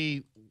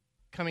Barkley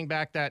coming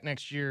back that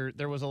next year,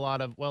 there was a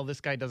lot of,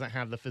 this guy doesn't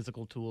have the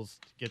physical tools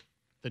to get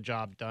the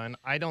job done.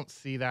 I don't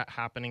see that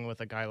happening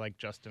with a guy like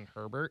Justin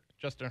Herbert.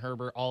 Justin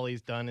Herbert, all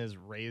he's done is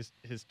raised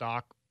his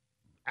stock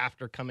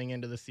after coming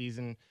into the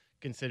season,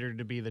 considered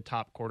to be the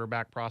top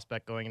quarterback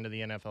prospect going into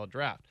the NFL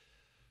draft.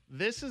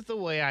 This is the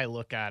way I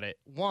look at it.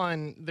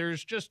 One,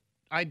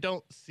 I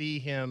don't see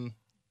him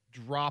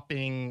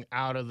dropping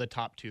out of the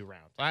top 2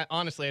 rounds. I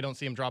don't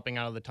see him dropping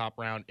out of the top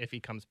round if he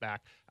comes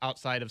back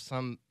outside of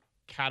some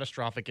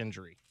catastrophic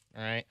injury.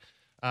 All right.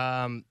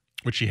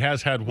 which he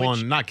has had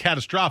one, not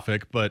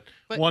catastrophic, but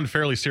one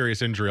fairly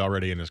serious injury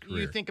already in his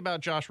career. You think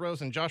about Josh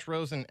Rosen. Josh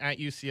Rosen at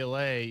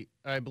UCLA,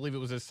 I believe it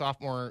was his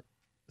sophomore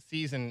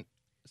season,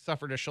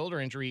 suffered a shoulder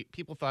injury.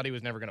 People thought he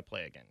was never going to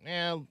play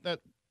again.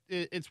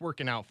 It's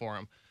working out for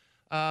him.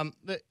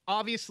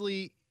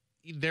 Obviously,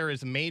 there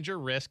is major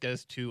risk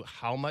as to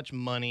how much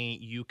money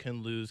you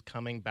can lose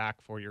coming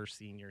back for your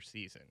senior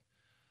season.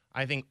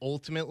 I think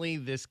ultimately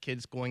this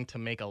kid's going to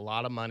make a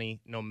lot of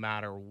money no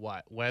matter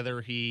what, whether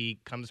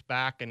he comes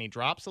back and he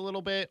drops a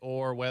little bit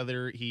or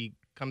whether he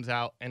comes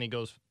out and he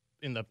goes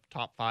in the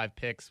top 5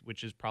 picks,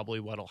 which is probably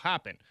what'll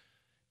happen.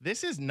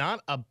 This is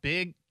not a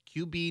big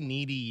QB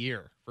needy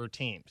year for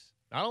teams.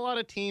 Not a lot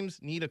of teams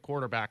need a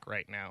quarterback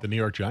right now. The New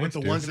York Giants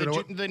the do. ones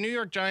The New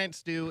York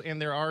Giants do,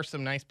 and there are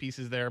some nice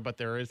pieces there, but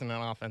there isn't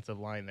an offensive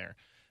line there.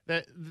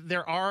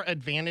 There are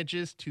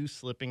advantages to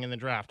slipping in the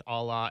draft,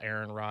 a la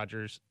Aaron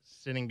Rodgers,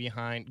 sitting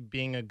behind,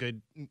 being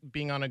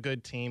on a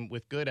good team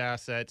with good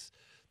assets,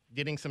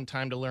 getting some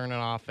time to learn an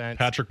offense.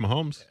 Patrick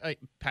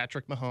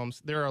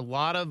Mahomes. There are a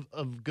lot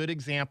of good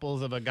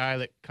examples of a guy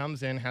that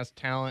comes in, has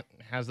talent,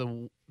 has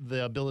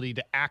the ability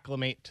to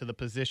acclimate to the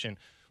position.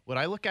 When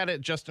I look at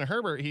it, Justin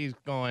Herbert, he's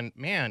going,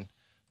 man,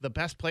 the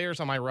best players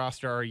on my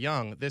roster are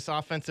young. This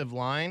offensive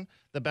line,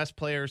 the best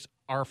players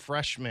are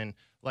freshmen.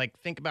 Like,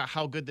 think about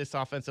how good this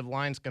offensive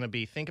line is going to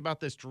be. Think about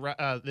this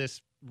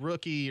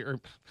rookie, or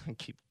I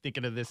keep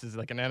thinking of this as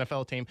like an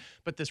NFL team,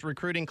 but this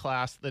recruiting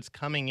class that's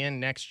coming in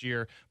next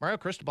year. Mario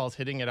Cristobal's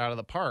hitting it out of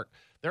the park.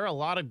 There are a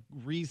lot of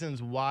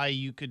reasons why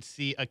you could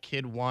see a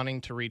kid wanting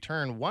to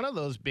return. One of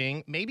those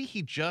being maybe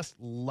he just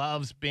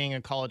loves being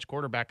a college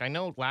quarterback. I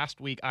know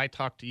last week I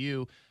talked to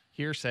you,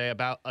 hearsay,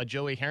 about a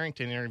Joey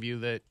Harrington interview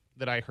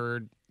that I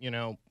heard,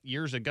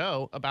 years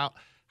ago, about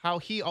how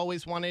he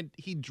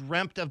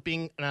dreamt of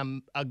being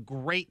a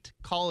great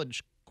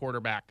college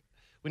quarterback.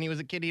 When he was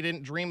a kid, he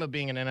didn't dream of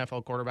being an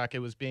NFL quarterback. It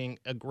was being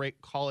a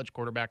great college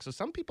quarterback. So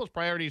some people's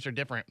priorities are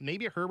different.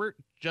 Maybe Herbert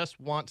just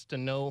wants to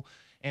know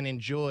and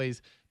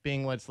enjoys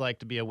being what it's like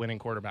to be a winning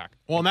quarterback.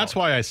 Well, and that's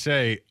why I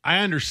say I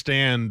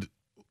understand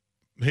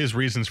his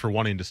reasons for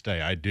wanting to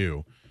stay. I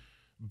do.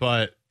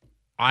 But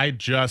I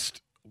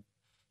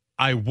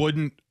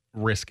wouldn't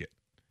risk it.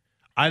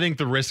 I think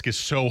the risk is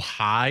so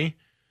high,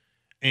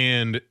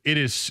 and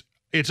it's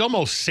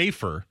almost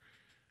safer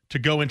to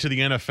go into the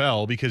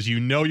NFL because you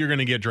know you're going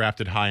to get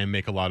drafted high and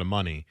make a lot of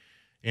money.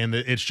 And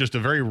it's just a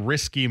very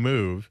risky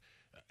move.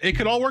 It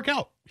could all work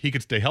out. He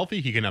could stay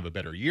healthy. He can have a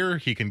better year.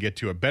 He can get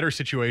to a better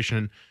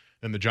situation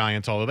than the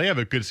Giants, although they have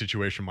a good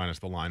situation minus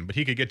the line. But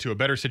he could get to a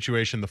better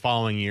situation the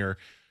following year.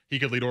 He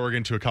could lead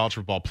Oregon to a college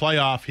football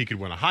playoff. He could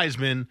win a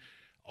Heisman.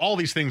 All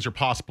these things are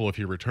possible if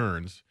he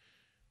returns.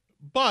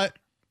 But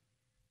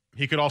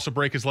he could also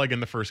break his leg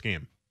in the first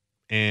game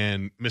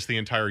and miss the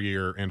entire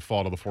year and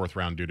fall to the 4th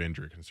round due to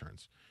injury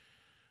concerns.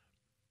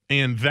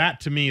 And that,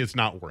 to me, is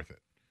not worth it.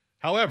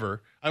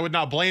 However, I would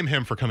not blame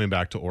him for coming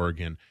back to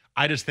Oregon.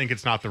 I just think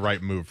it's not the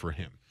right move for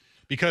him.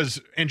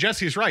 Because, and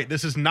Jesse's right,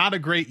 this is not a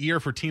great year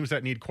for teams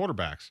that need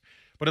quarterbacks.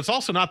 But it's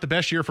also not the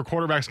best year for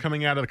quarterbacks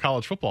coming out of the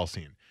college football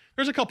scene.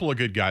 There's a couple of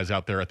good guys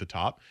out there at the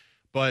top.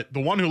 But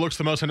the one who looks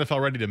the most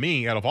NFL ready to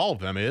me out of all of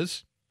them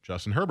is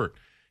Justin Herbert.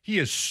 He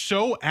is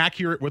so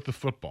accurate with the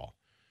football.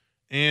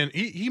 And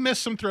he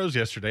missed some throws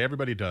yesterday.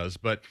 Everybody does.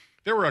 But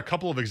there were a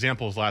couple of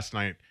examples last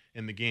night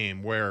in the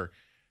game where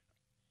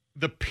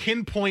the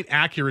pinpoint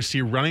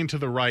accuracy running to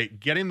the right,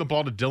 getting the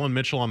ball to Dylan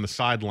Mitchell on the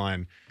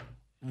sideline,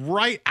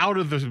 right out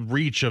of the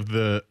reach of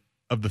the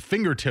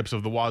fingertips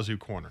of the Wazoo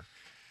corner.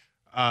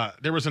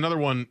 There was another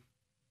one.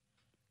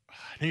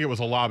 I think it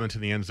was a lob into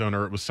the end zone,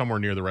 or it was somewhere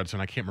near the red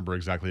zone. I can't remember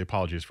exactly.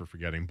 Apologies for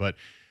forgetting. But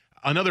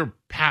another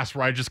pass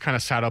where I just kind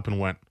of sat up and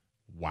went,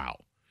 wow,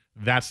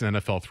 that's an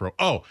NFL throw.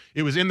 Oh,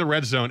 it was in the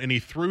red zone, and he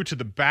threw to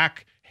the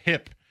back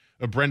hip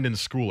of Brendan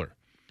Schooler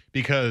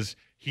because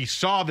he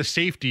saw the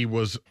safety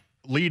was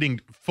leading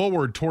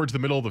forward towards the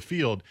middle of the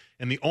field,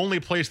 and the only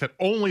place that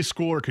only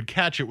Schooler could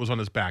catch it was on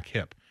his back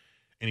hip.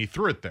 And he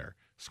threw it there.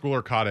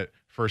 Schooler caught it,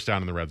 first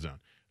down in the red zone.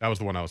 That was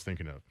the one I was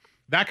thinking of.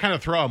 That kind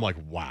of throw, I'm like,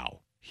 wow,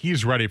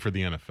 he's ready for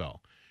the NFL.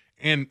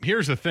 And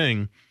here's the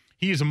thing.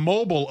 He's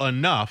mobile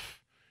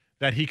enough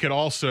that he could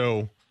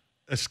also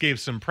escape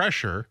some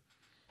pressure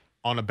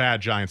on a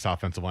bad Giants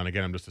offensive line.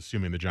 Again, I'm just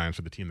assuming the Giants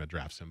are the team that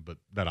drafts him, but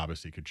that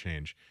obviously could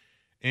change.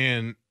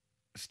 And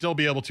still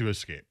be able to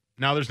escape.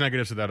 Now, there's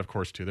negatives to that, of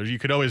course, too. You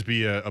could always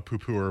be a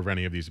poo-pooer of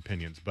any of these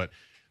opinions, but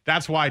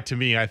that's why, to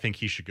me, I think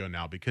he should go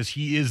now because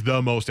he is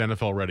the most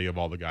NFL ready of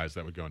all the guys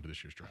that would go into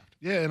this year's draft.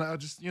 Yeah, and I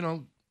just,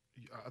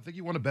 I think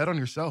you want to bet on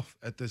yourself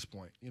at this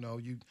point.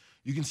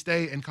 You can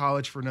stay in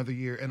college for another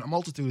year, and a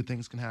multitude of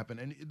things can happen.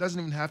 And it doesn't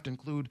even have to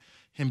include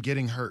him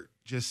getting hurt.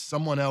 Just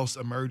someone else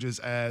emerges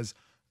as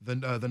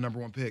the number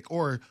one pick.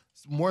 Or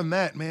more than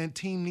that, man,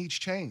 team needs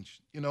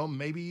change.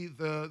 Maybe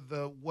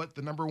the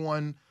number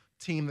one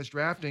team that's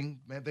drafting,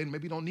 man, they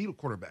maybe don't need a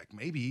quarterback.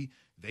 Maybe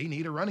they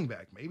need a running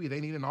back. Maybe they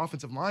need an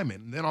offensive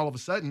lineman. And then all of a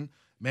sudden,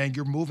 man,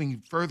 you're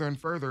moving further and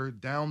further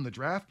down the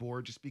draft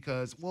board just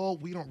because, well,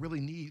 we don't really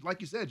need,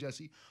 like you said,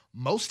 Jesse,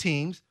 most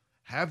teams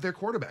have their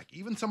quarterback.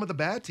 Even some of the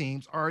bad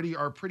teams already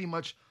are pretty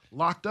much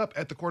locked up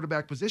at the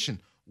quarterback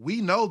position.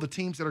 We know the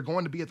teams that are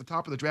going to be at the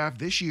top of the draft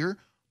this year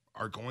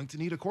are going to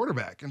need a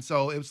quarterback. And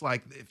so it's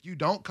like, if you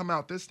don't come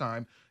out this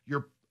time,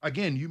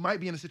 you might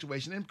be in a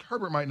situation, and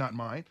Herbert might not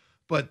mind,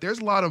 but there's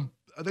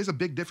a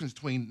big difference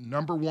between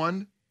number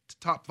 1 to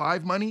top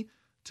 5 money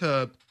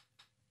to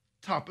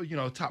top 30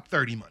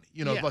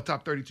 money,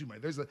 top 32 money.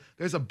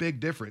 There's a big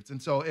difference.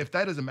 And so if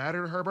that doesn't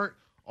matter to Herbert,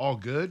 all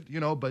good,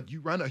 but you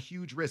run a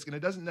huge risk, and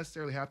it doesn't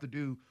necessarily have to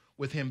do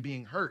with him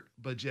being hurt,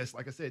 but just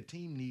like I said,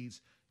 team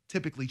needs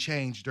typically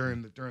change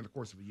during the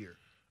course of a year.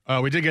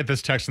 We did get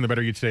this text in the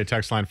Better You Today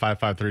text line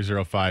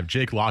 55305.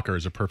 Jake Locker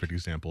is a perfect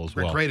example as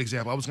well. Great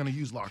example. I was going to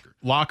use Locker.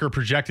 Locker,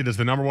 projected as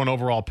the number 1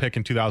 overall pick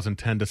in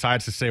 2010,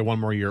 decides to stay one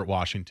more year at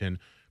Washington.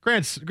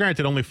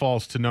 Granted, only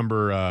falls to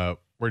number,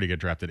 where did he get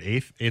drafted?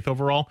 8th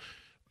overall.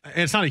 And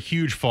it's not a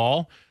huge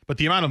fall, but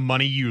the amount of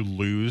money you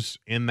lose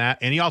in that,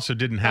 and he also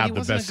didn't have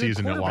the best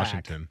season at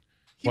Washington.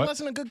 He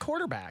wasn't a good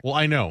quarterback. Well,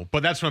 I know,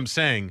 but that's what I'm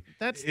saying.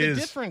 That's the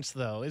difference,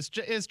 though. Is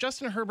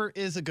Justin Herbert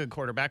is a good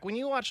quarterback. When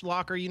you watch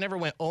Locker, you never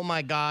went, "Oh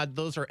my God,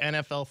 those are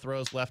NFL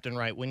throws left and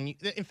right."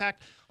 In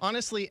fact,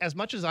 honestly, as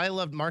much as I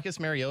loved Marcus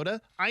Mariota,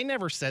 I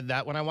never said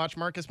that when I watched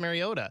Marcus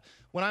Mariota.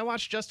 When I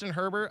watch Justin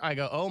Herbert, I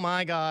go, "Oh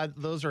my God,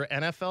 those are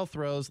NFL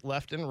throws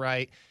left and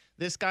right."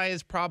 This guy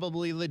is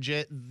probably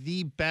legit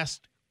the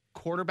best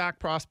quarterback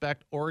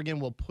prospect Oregon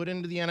will put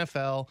into the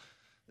NFL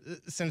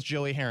since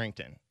Joey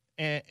Harrington.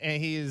 And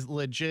he is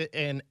legit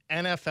an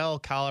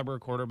NFL caliber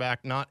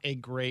quarterback, not a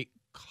great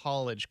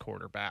college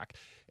quarterback.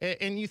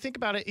 And you think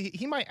about it,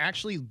 he might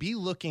actually be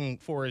looking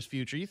for his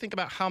future. You think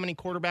about how many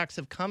quarterbacks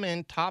have come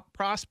in, top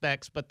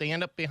prospects, but they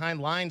end up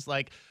behind lines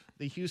like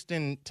the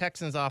Houston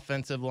Texans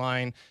offensive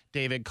line,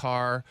 David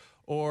Carr,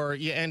 or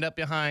you end up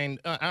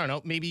behind, I don't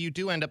know, maybe you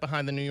do end up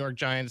behind the New York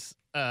Giants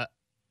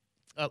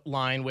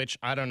line, which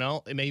I don't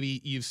know, maybe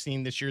you've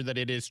seen this year that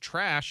it is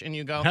trash, and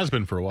you go, it has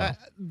been for a while.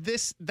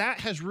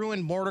 That has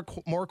ruined more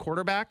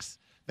quarterbacks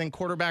than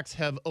quarterbacks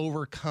have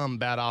overcome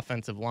bad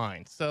offensive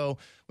lines. So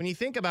when you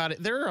think about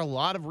it, there are a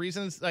lot of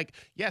reasons. Like,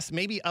 yes,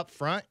 maybe up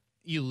front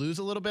you lose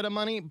a little bit of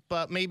money,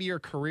 but maybe your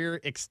career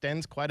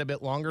extends quite a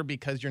bit longer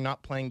because you're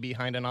not playing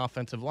behind an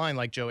offensive line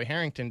like Joey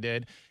Harrington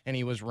did, and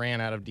he was ran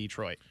out of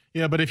Detroit.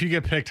 Yeah, but if you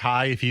get picked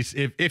high, if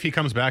he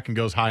comes back and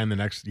goes high in the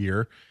next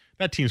year,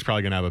 that team's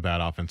probably going to have a bad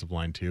offensive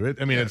line too.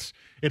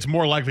 It's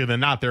more likely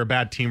than not they're a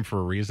bad team for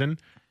a reason.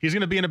 He's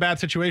going to be in a bad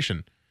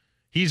situation.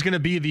 He's going to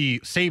be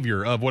the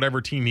savior of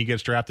whatever team he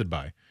gets drafted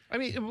by. I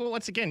mean, well,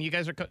 once again, you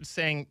guys are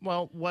saying,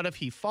 well, what if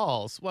he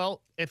falls?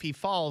 Well, if he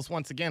falls,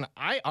 once again,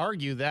 I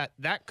argue that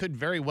could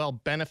very well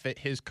benefit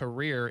his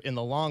career in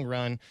the long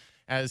run,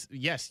 as,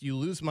 yes, you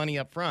lose money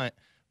up front,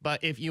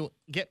 but if you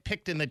get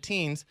picked in the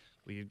teens,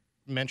 we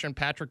mentioned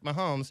Patrick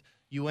Mahomes,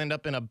 you end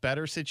up in a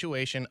better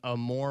situation, a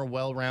more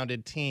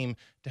well-rounded team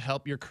to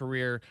help your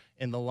career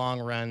in the long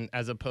run,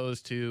 as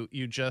opposed to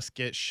you just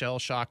get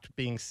shell-shocked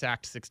being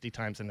sacked 60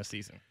 times in a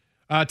season.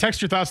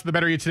 Text your thoughts to the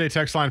Better You Today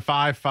text line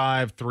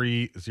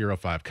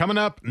 55305. Coming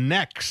up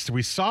next,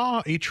 we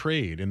saw a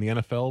trade in the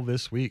NFL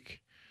this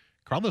week.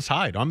 Carlos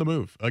Hyde on the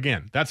move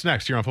again. That's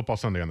next here on Football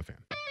Sunday on the Fan.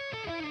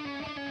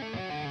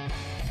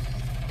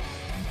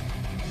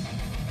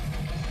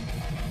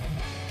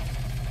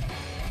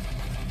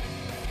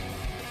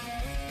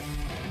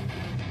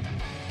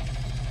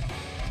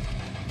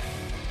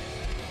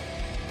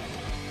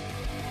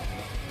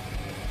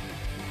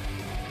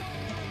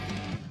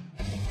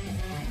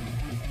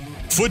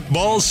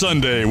 Football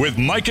Sunday with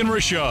Mike and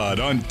Rashad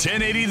on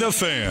 1080 The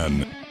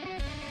Fan.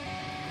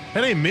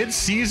 And a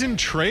mid-season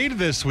trade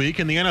this week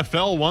in the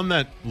NFL, one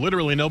that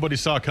literally nobody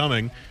saw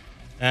coming,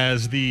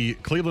 as the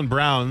Cleveland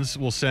Browns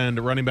will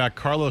send running back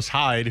Carlos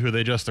Hyde, who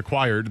they just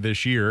acquired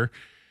this year,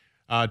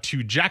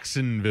 to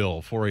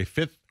Jacksonville for a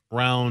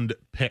 5th-round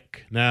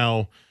pick.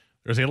 Now,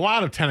 there's a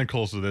lot of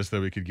tentacles to this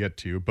that we could get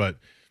to, but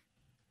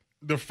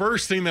the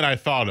first thing that I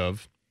thought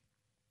of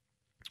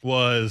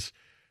was,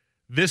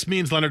 this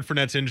means Leonard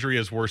Fournette's injury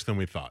is worse than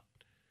we thought,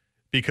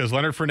 because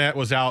Leonard Fournette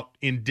was out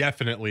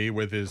indefinitely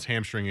with his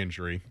hamstring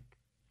injury,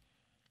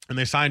 and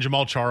they signed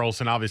Jamal Charles,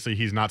 and obviously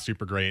he's not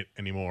super great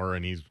anymore,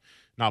 and he's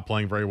not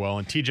playing very well,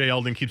 and TJ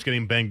Yeldon keeps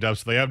getting banged up,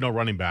 so they have no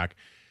running back.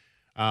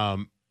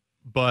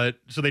 But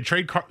so they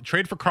trade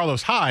for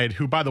Carlos Hyde,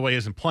 who, by the way,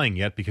 isn't playing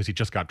yet because he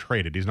just got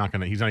traded. He's not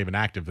even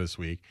active this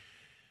week.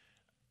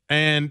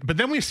 But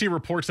then we see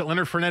reports that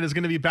Leonard Fournette is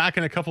going to be back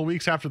in a couple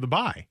weeks after the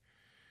bye.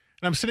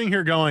 And I'm sitting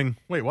here going,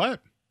 wait,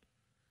 what?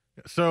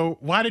 So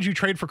why did you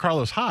trade for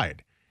Carlos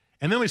Hyde?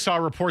 And then we saw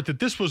a report that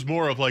this was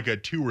more of like a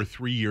 2 or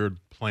 3 year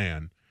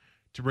plan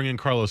to bring in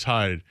Carlos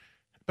Hyde.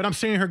 But I'm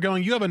sitting here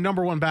going, you have a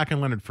number one back in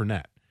Leonard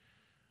Fournette.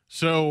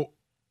 So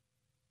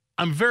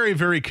I'm very,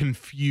 very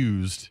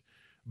confused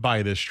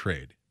by this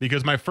trade,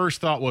 because my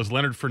first thought was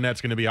Leonard Fournette's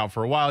going to be out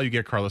for a while. You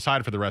get Carlos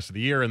Hyde for the rest of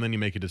the year, and then you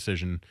make a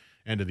decision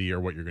end of the year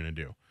what you're going to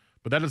do.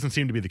 But that doesn't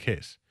seem to be the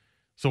case.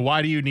 So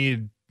why do you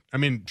need... I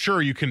mean,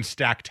 sure, you can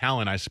stack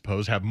talent, I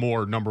suppose, have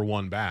more number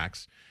one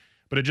backs,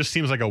 but it just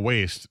seems like a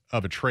waste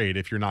of a trade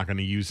if you're not going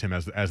to use him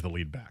as the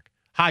lead back.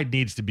 Hyde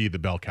needs to be the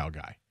bell cow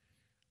guy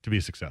to be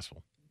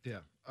successful.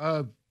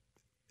 Yeah.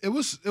 It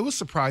was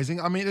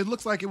surprising. I mean, it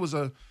looked like it was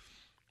a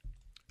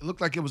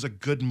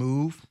good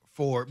move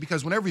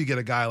because whenever you get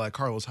a guy like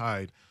Carlos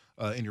Hyde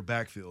in your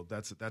backfield,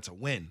 that's a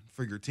win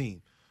for your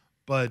team.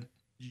 But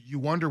you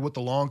wonder what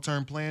the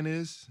long-term plan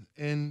is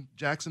in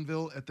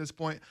Jacksonville at this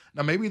point.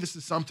 Now, maybe this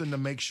is something to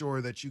make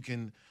sure that you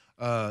can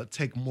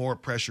take more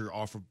pressure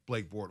off of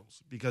Blake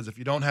Bortles, because if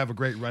you don't have a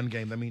great run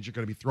game, that means you're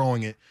going to be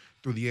throwing it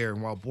through the air.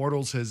 And while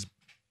Bortles has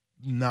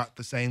not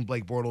the same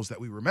Blake Bortles that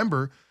we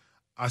remember,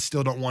 I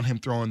still don't want him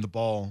throwing the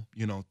ball,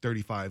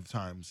 35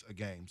 times a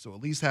game. So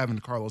at least having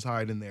Carlos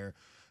Hyde in there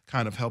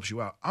kind of helps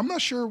you out. I'm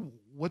not sure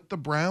what the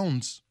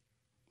Browns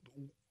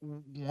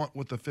want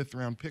with the 5th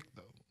round pick,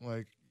 though.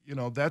 Like,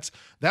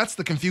 that's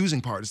the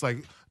confusing part. It's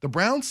like the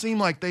Browns seem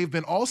like they've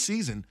been all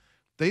season,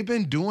 they've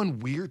been doing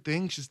weird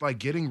things, just like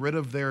getting rid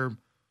of their,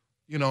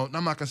 I'm not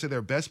going to say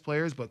their best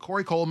players, but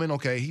Corey Coleman,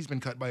 okay, he's been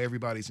cut by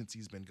everybody since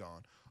he's been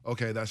gone.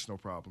 Okay, that's no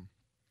problem.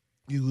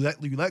 You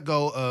let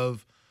go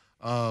of,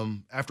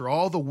 after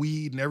all the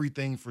weed and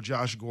everything for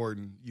Josh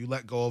Gordon, you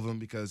let go of him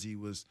because he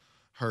was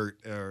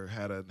hurt or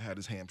had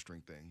his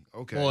hamstring thing.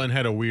 Okay. Well, and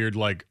had a weird,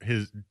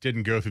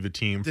 didn't go through the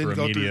team for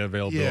media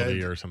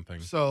availability or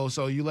something. So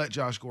you let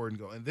Josh Gordon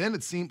go. And then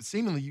it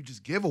seemingly you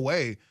just give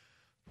away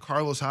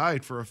Carlos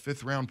Hyde for a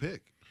 5th round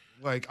pick.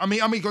 Like, I mean,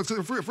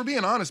 for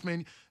being honest,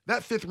 man,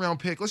 that 5th round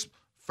pick,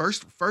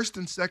 first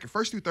through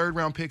 3rd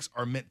round picks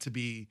are meant to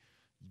be,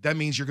 that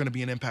means you're going to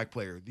be an impact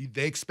player.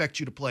 They expect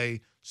you to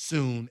play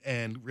soon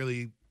and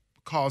really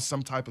cause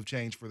some type of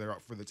change for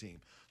the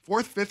team.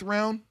 4th, 5th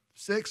round,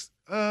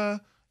 6th,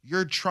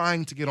 you're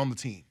trying to get on the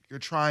team. You're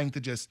trying to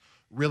just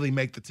really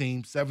make the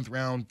team. 7th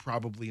round,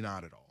 probably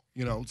not at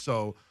all.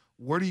 So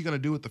what are you going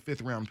to do with the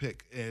 5th round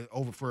pick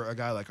over for a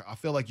guy like, I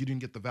feel like you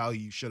didn't get the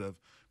value you should have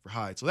for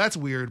Hyde. So that's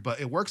weird,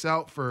 but it works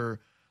out for,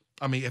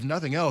 if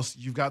nothing else,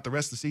 you've got the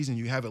rest of the season,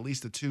 you have at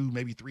least a 2,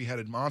 maybe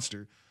 3-headed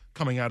monster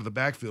coming out of the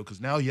backfield,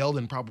 because now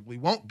Yeldon probably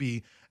won't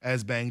be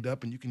as banged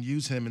up, and you can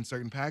use him in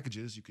certain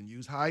packages. You can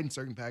use Hyde in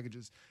certain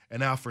packages,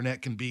 and now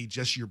Fournette can be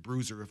just your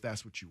bruiser if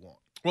that's what you want.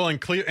 Well,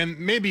 and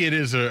maybe it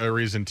is a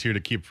reason, too, to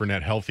keep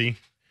Fournette healthy.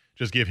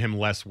 Just give him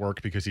less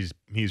work because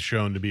he's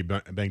shown to be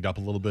banged up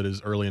a little bit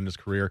as early in his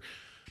career.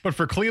 But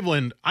for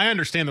Cleveland, I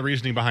understand the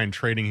reasoning behind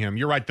trading him.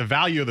 You're right, the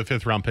value of the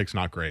 5th round pick's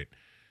not great.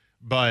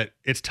 But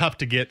it's tough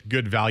to get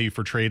good value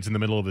for trades in the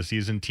middle of the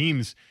season.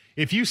 Teams,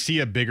 if you see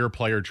a bigger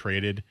player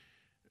traded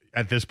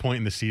at this point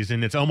in the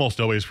season, it's almost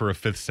always for a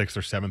 5th, 6th,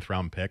 or 7th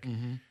round pick.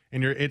 Mm-hmm.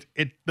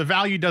 And the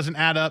value doesn't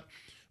add up.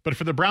 But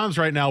for the Browns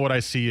right now, what I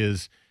see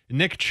is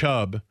Nick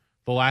Chubb,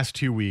 the last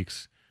 2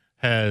 weeks,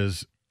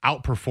 has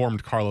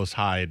outperformed Carlos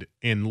Hyde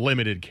in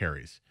limited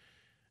carries.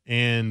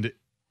 And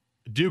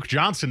Duke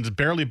Johnson's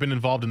barely been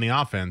involved in the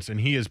offense,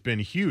 and he has been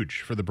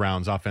huge for the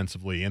Browns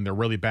offensively in their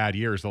really bad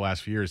years the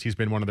last few years. He's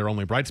been one of their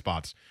only bright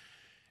spots.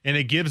 And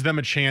it gives them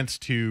a chance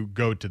to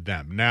go to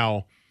them.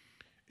 Now,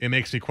 it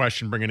makes me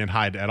question bringing in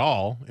Hyde at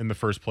all in the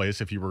first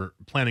place if you were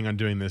planning on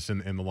doing this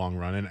in the long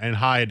run. And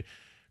Hyde,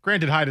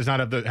 granted, Hyde has not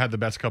had the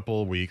best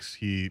couple of weeks.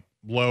 He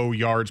low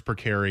yards per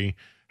carry,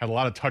 had a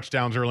lot of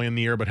touchdowns early in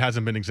the year, but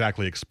hasn't been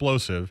exactly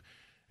explosive.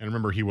 And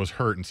remember, he was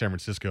hurt in San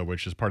Francisco,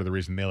 which is part of the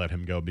reason they let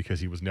him go, because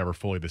he was never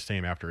fully the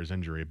same after his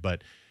injury.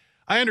 But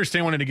I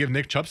understand wanting to give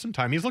Nick Chubb some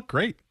time. He's looked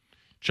great.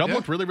 Chubb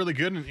looked really, really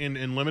good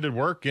in limited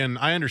work, and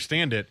I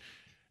understand it.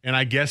 And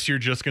I guess you're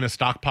just going to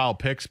stockpile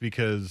picks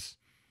because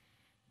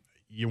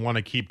you want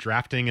to keep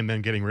drafting and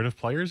then getting rid of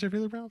players if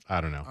you're the Browns? I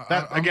don't know.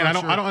 I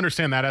don't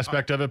understand that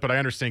aspect of it, but I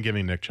understand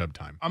giving Nick Chubb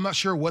time. I'm not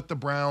sure what the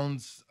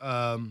Browns'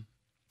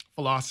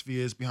 philosophy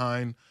is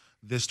behind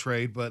this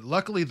trade, but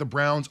luckily the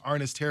Browns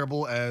aren't as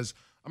terrible as,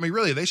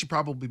 really, they should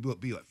probably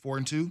be like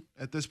 4-2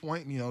 at this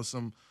point.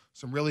 Some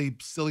really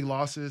silly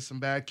losses, some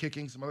bad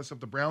kicking, some other stuff.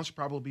 The Browns should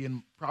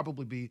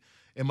probably be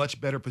in much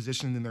better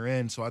position than they're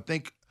in. So I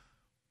think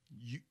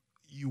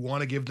you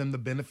want to give them the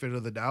benefit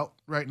of the doubt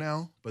right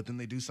now, but then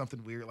they do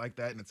something weird like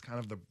that, and it's kind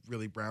of the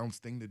really Browns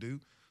thing to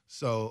do.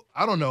 So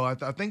I don't know. I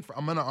think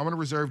I'm gonna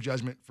reserve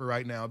judgment for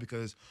right now,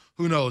 because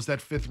who knows, that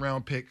 5th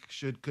round pick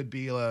could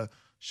be a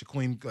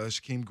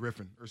Shaquem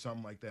Griffin or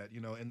something like that.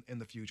 In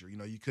the future,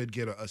 you could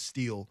get a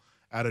steal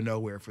out of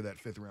nowhere for that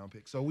 5th round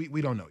pick. So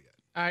we don't know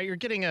yet. You're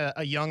getting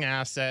a young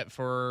asset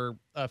for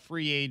a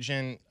free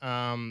agent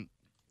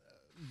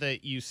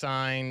that you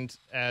signed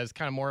as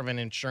kind of more of an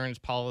insurance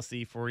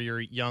policy for your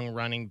young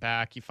running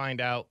back. You find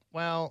out,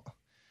 well,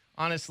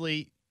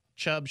 honestly,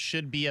 Chubb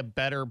should be a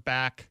better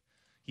back.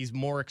 He's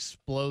more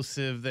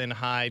explosive than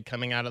Hyde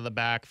coming out of the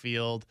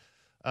backfield.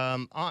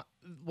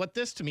 What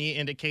this to me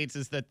indicates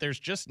is that there's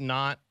just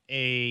not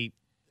a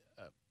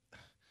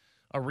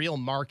real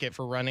market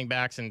for running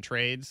backs and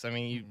trades.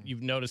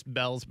 You've noticed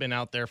Bell's been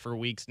out there for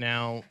weeks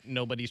now.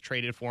 Nobody's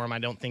traded for him. I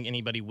don't think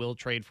anybody will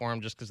trade for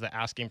him just because the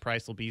asking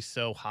price will be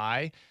so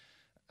high.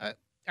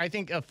 I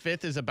think a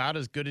 5th is about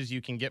as good as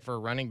you can get for a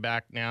running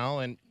back now.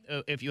 And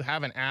if you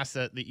have an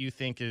asset that you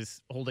think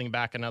is holding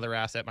back another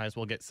asset, might as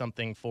well get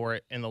something for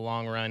it in the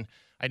long run.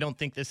 I don't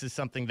think this is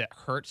something that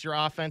hurts your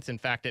offense. In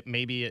fact,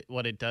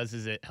 what it does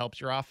is it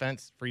helps your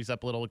offense, frees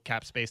up a little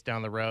cap space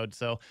down the road.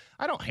 So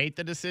I don't hate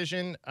the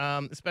decision,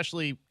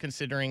 especially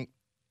considering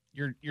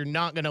you're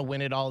not going to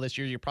win it all this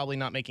year. You're probably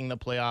not making the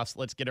playoffs.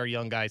 Let's get our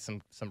young guys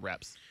some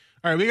reps.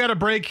 All right, we got a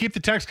break. Keep the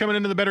text coming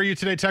into the Better You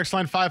Today text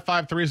line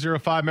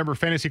 55305. Remember,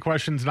 fantasy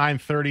questions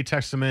 9:30.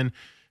 Text them in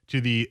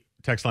to the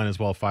text line as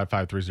well,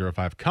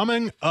 55305.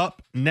 Coming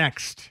up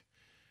next.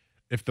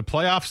 If the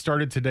playoffs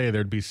started today,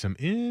 there'd be some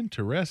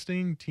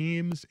interesting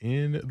teams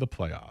in the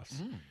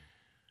playoffs.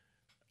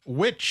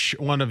 Which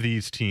one of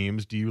these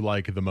teams do you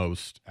like the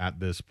most at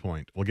this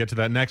point? We'll get to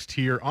that next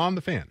here on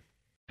The Fan.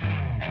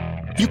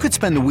 You could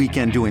spend the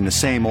weekend doing the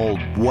same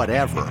old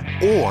whatever,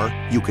 or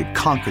you could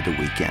conquer the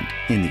weekend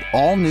in the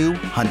all-new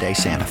Hyundai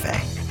Santa Fe.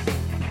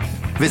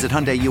 Visit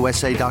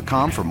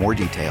HyundaiUSA.com for more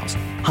details.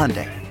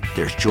 Hyundai,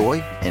 there's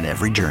joy in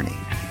every journey.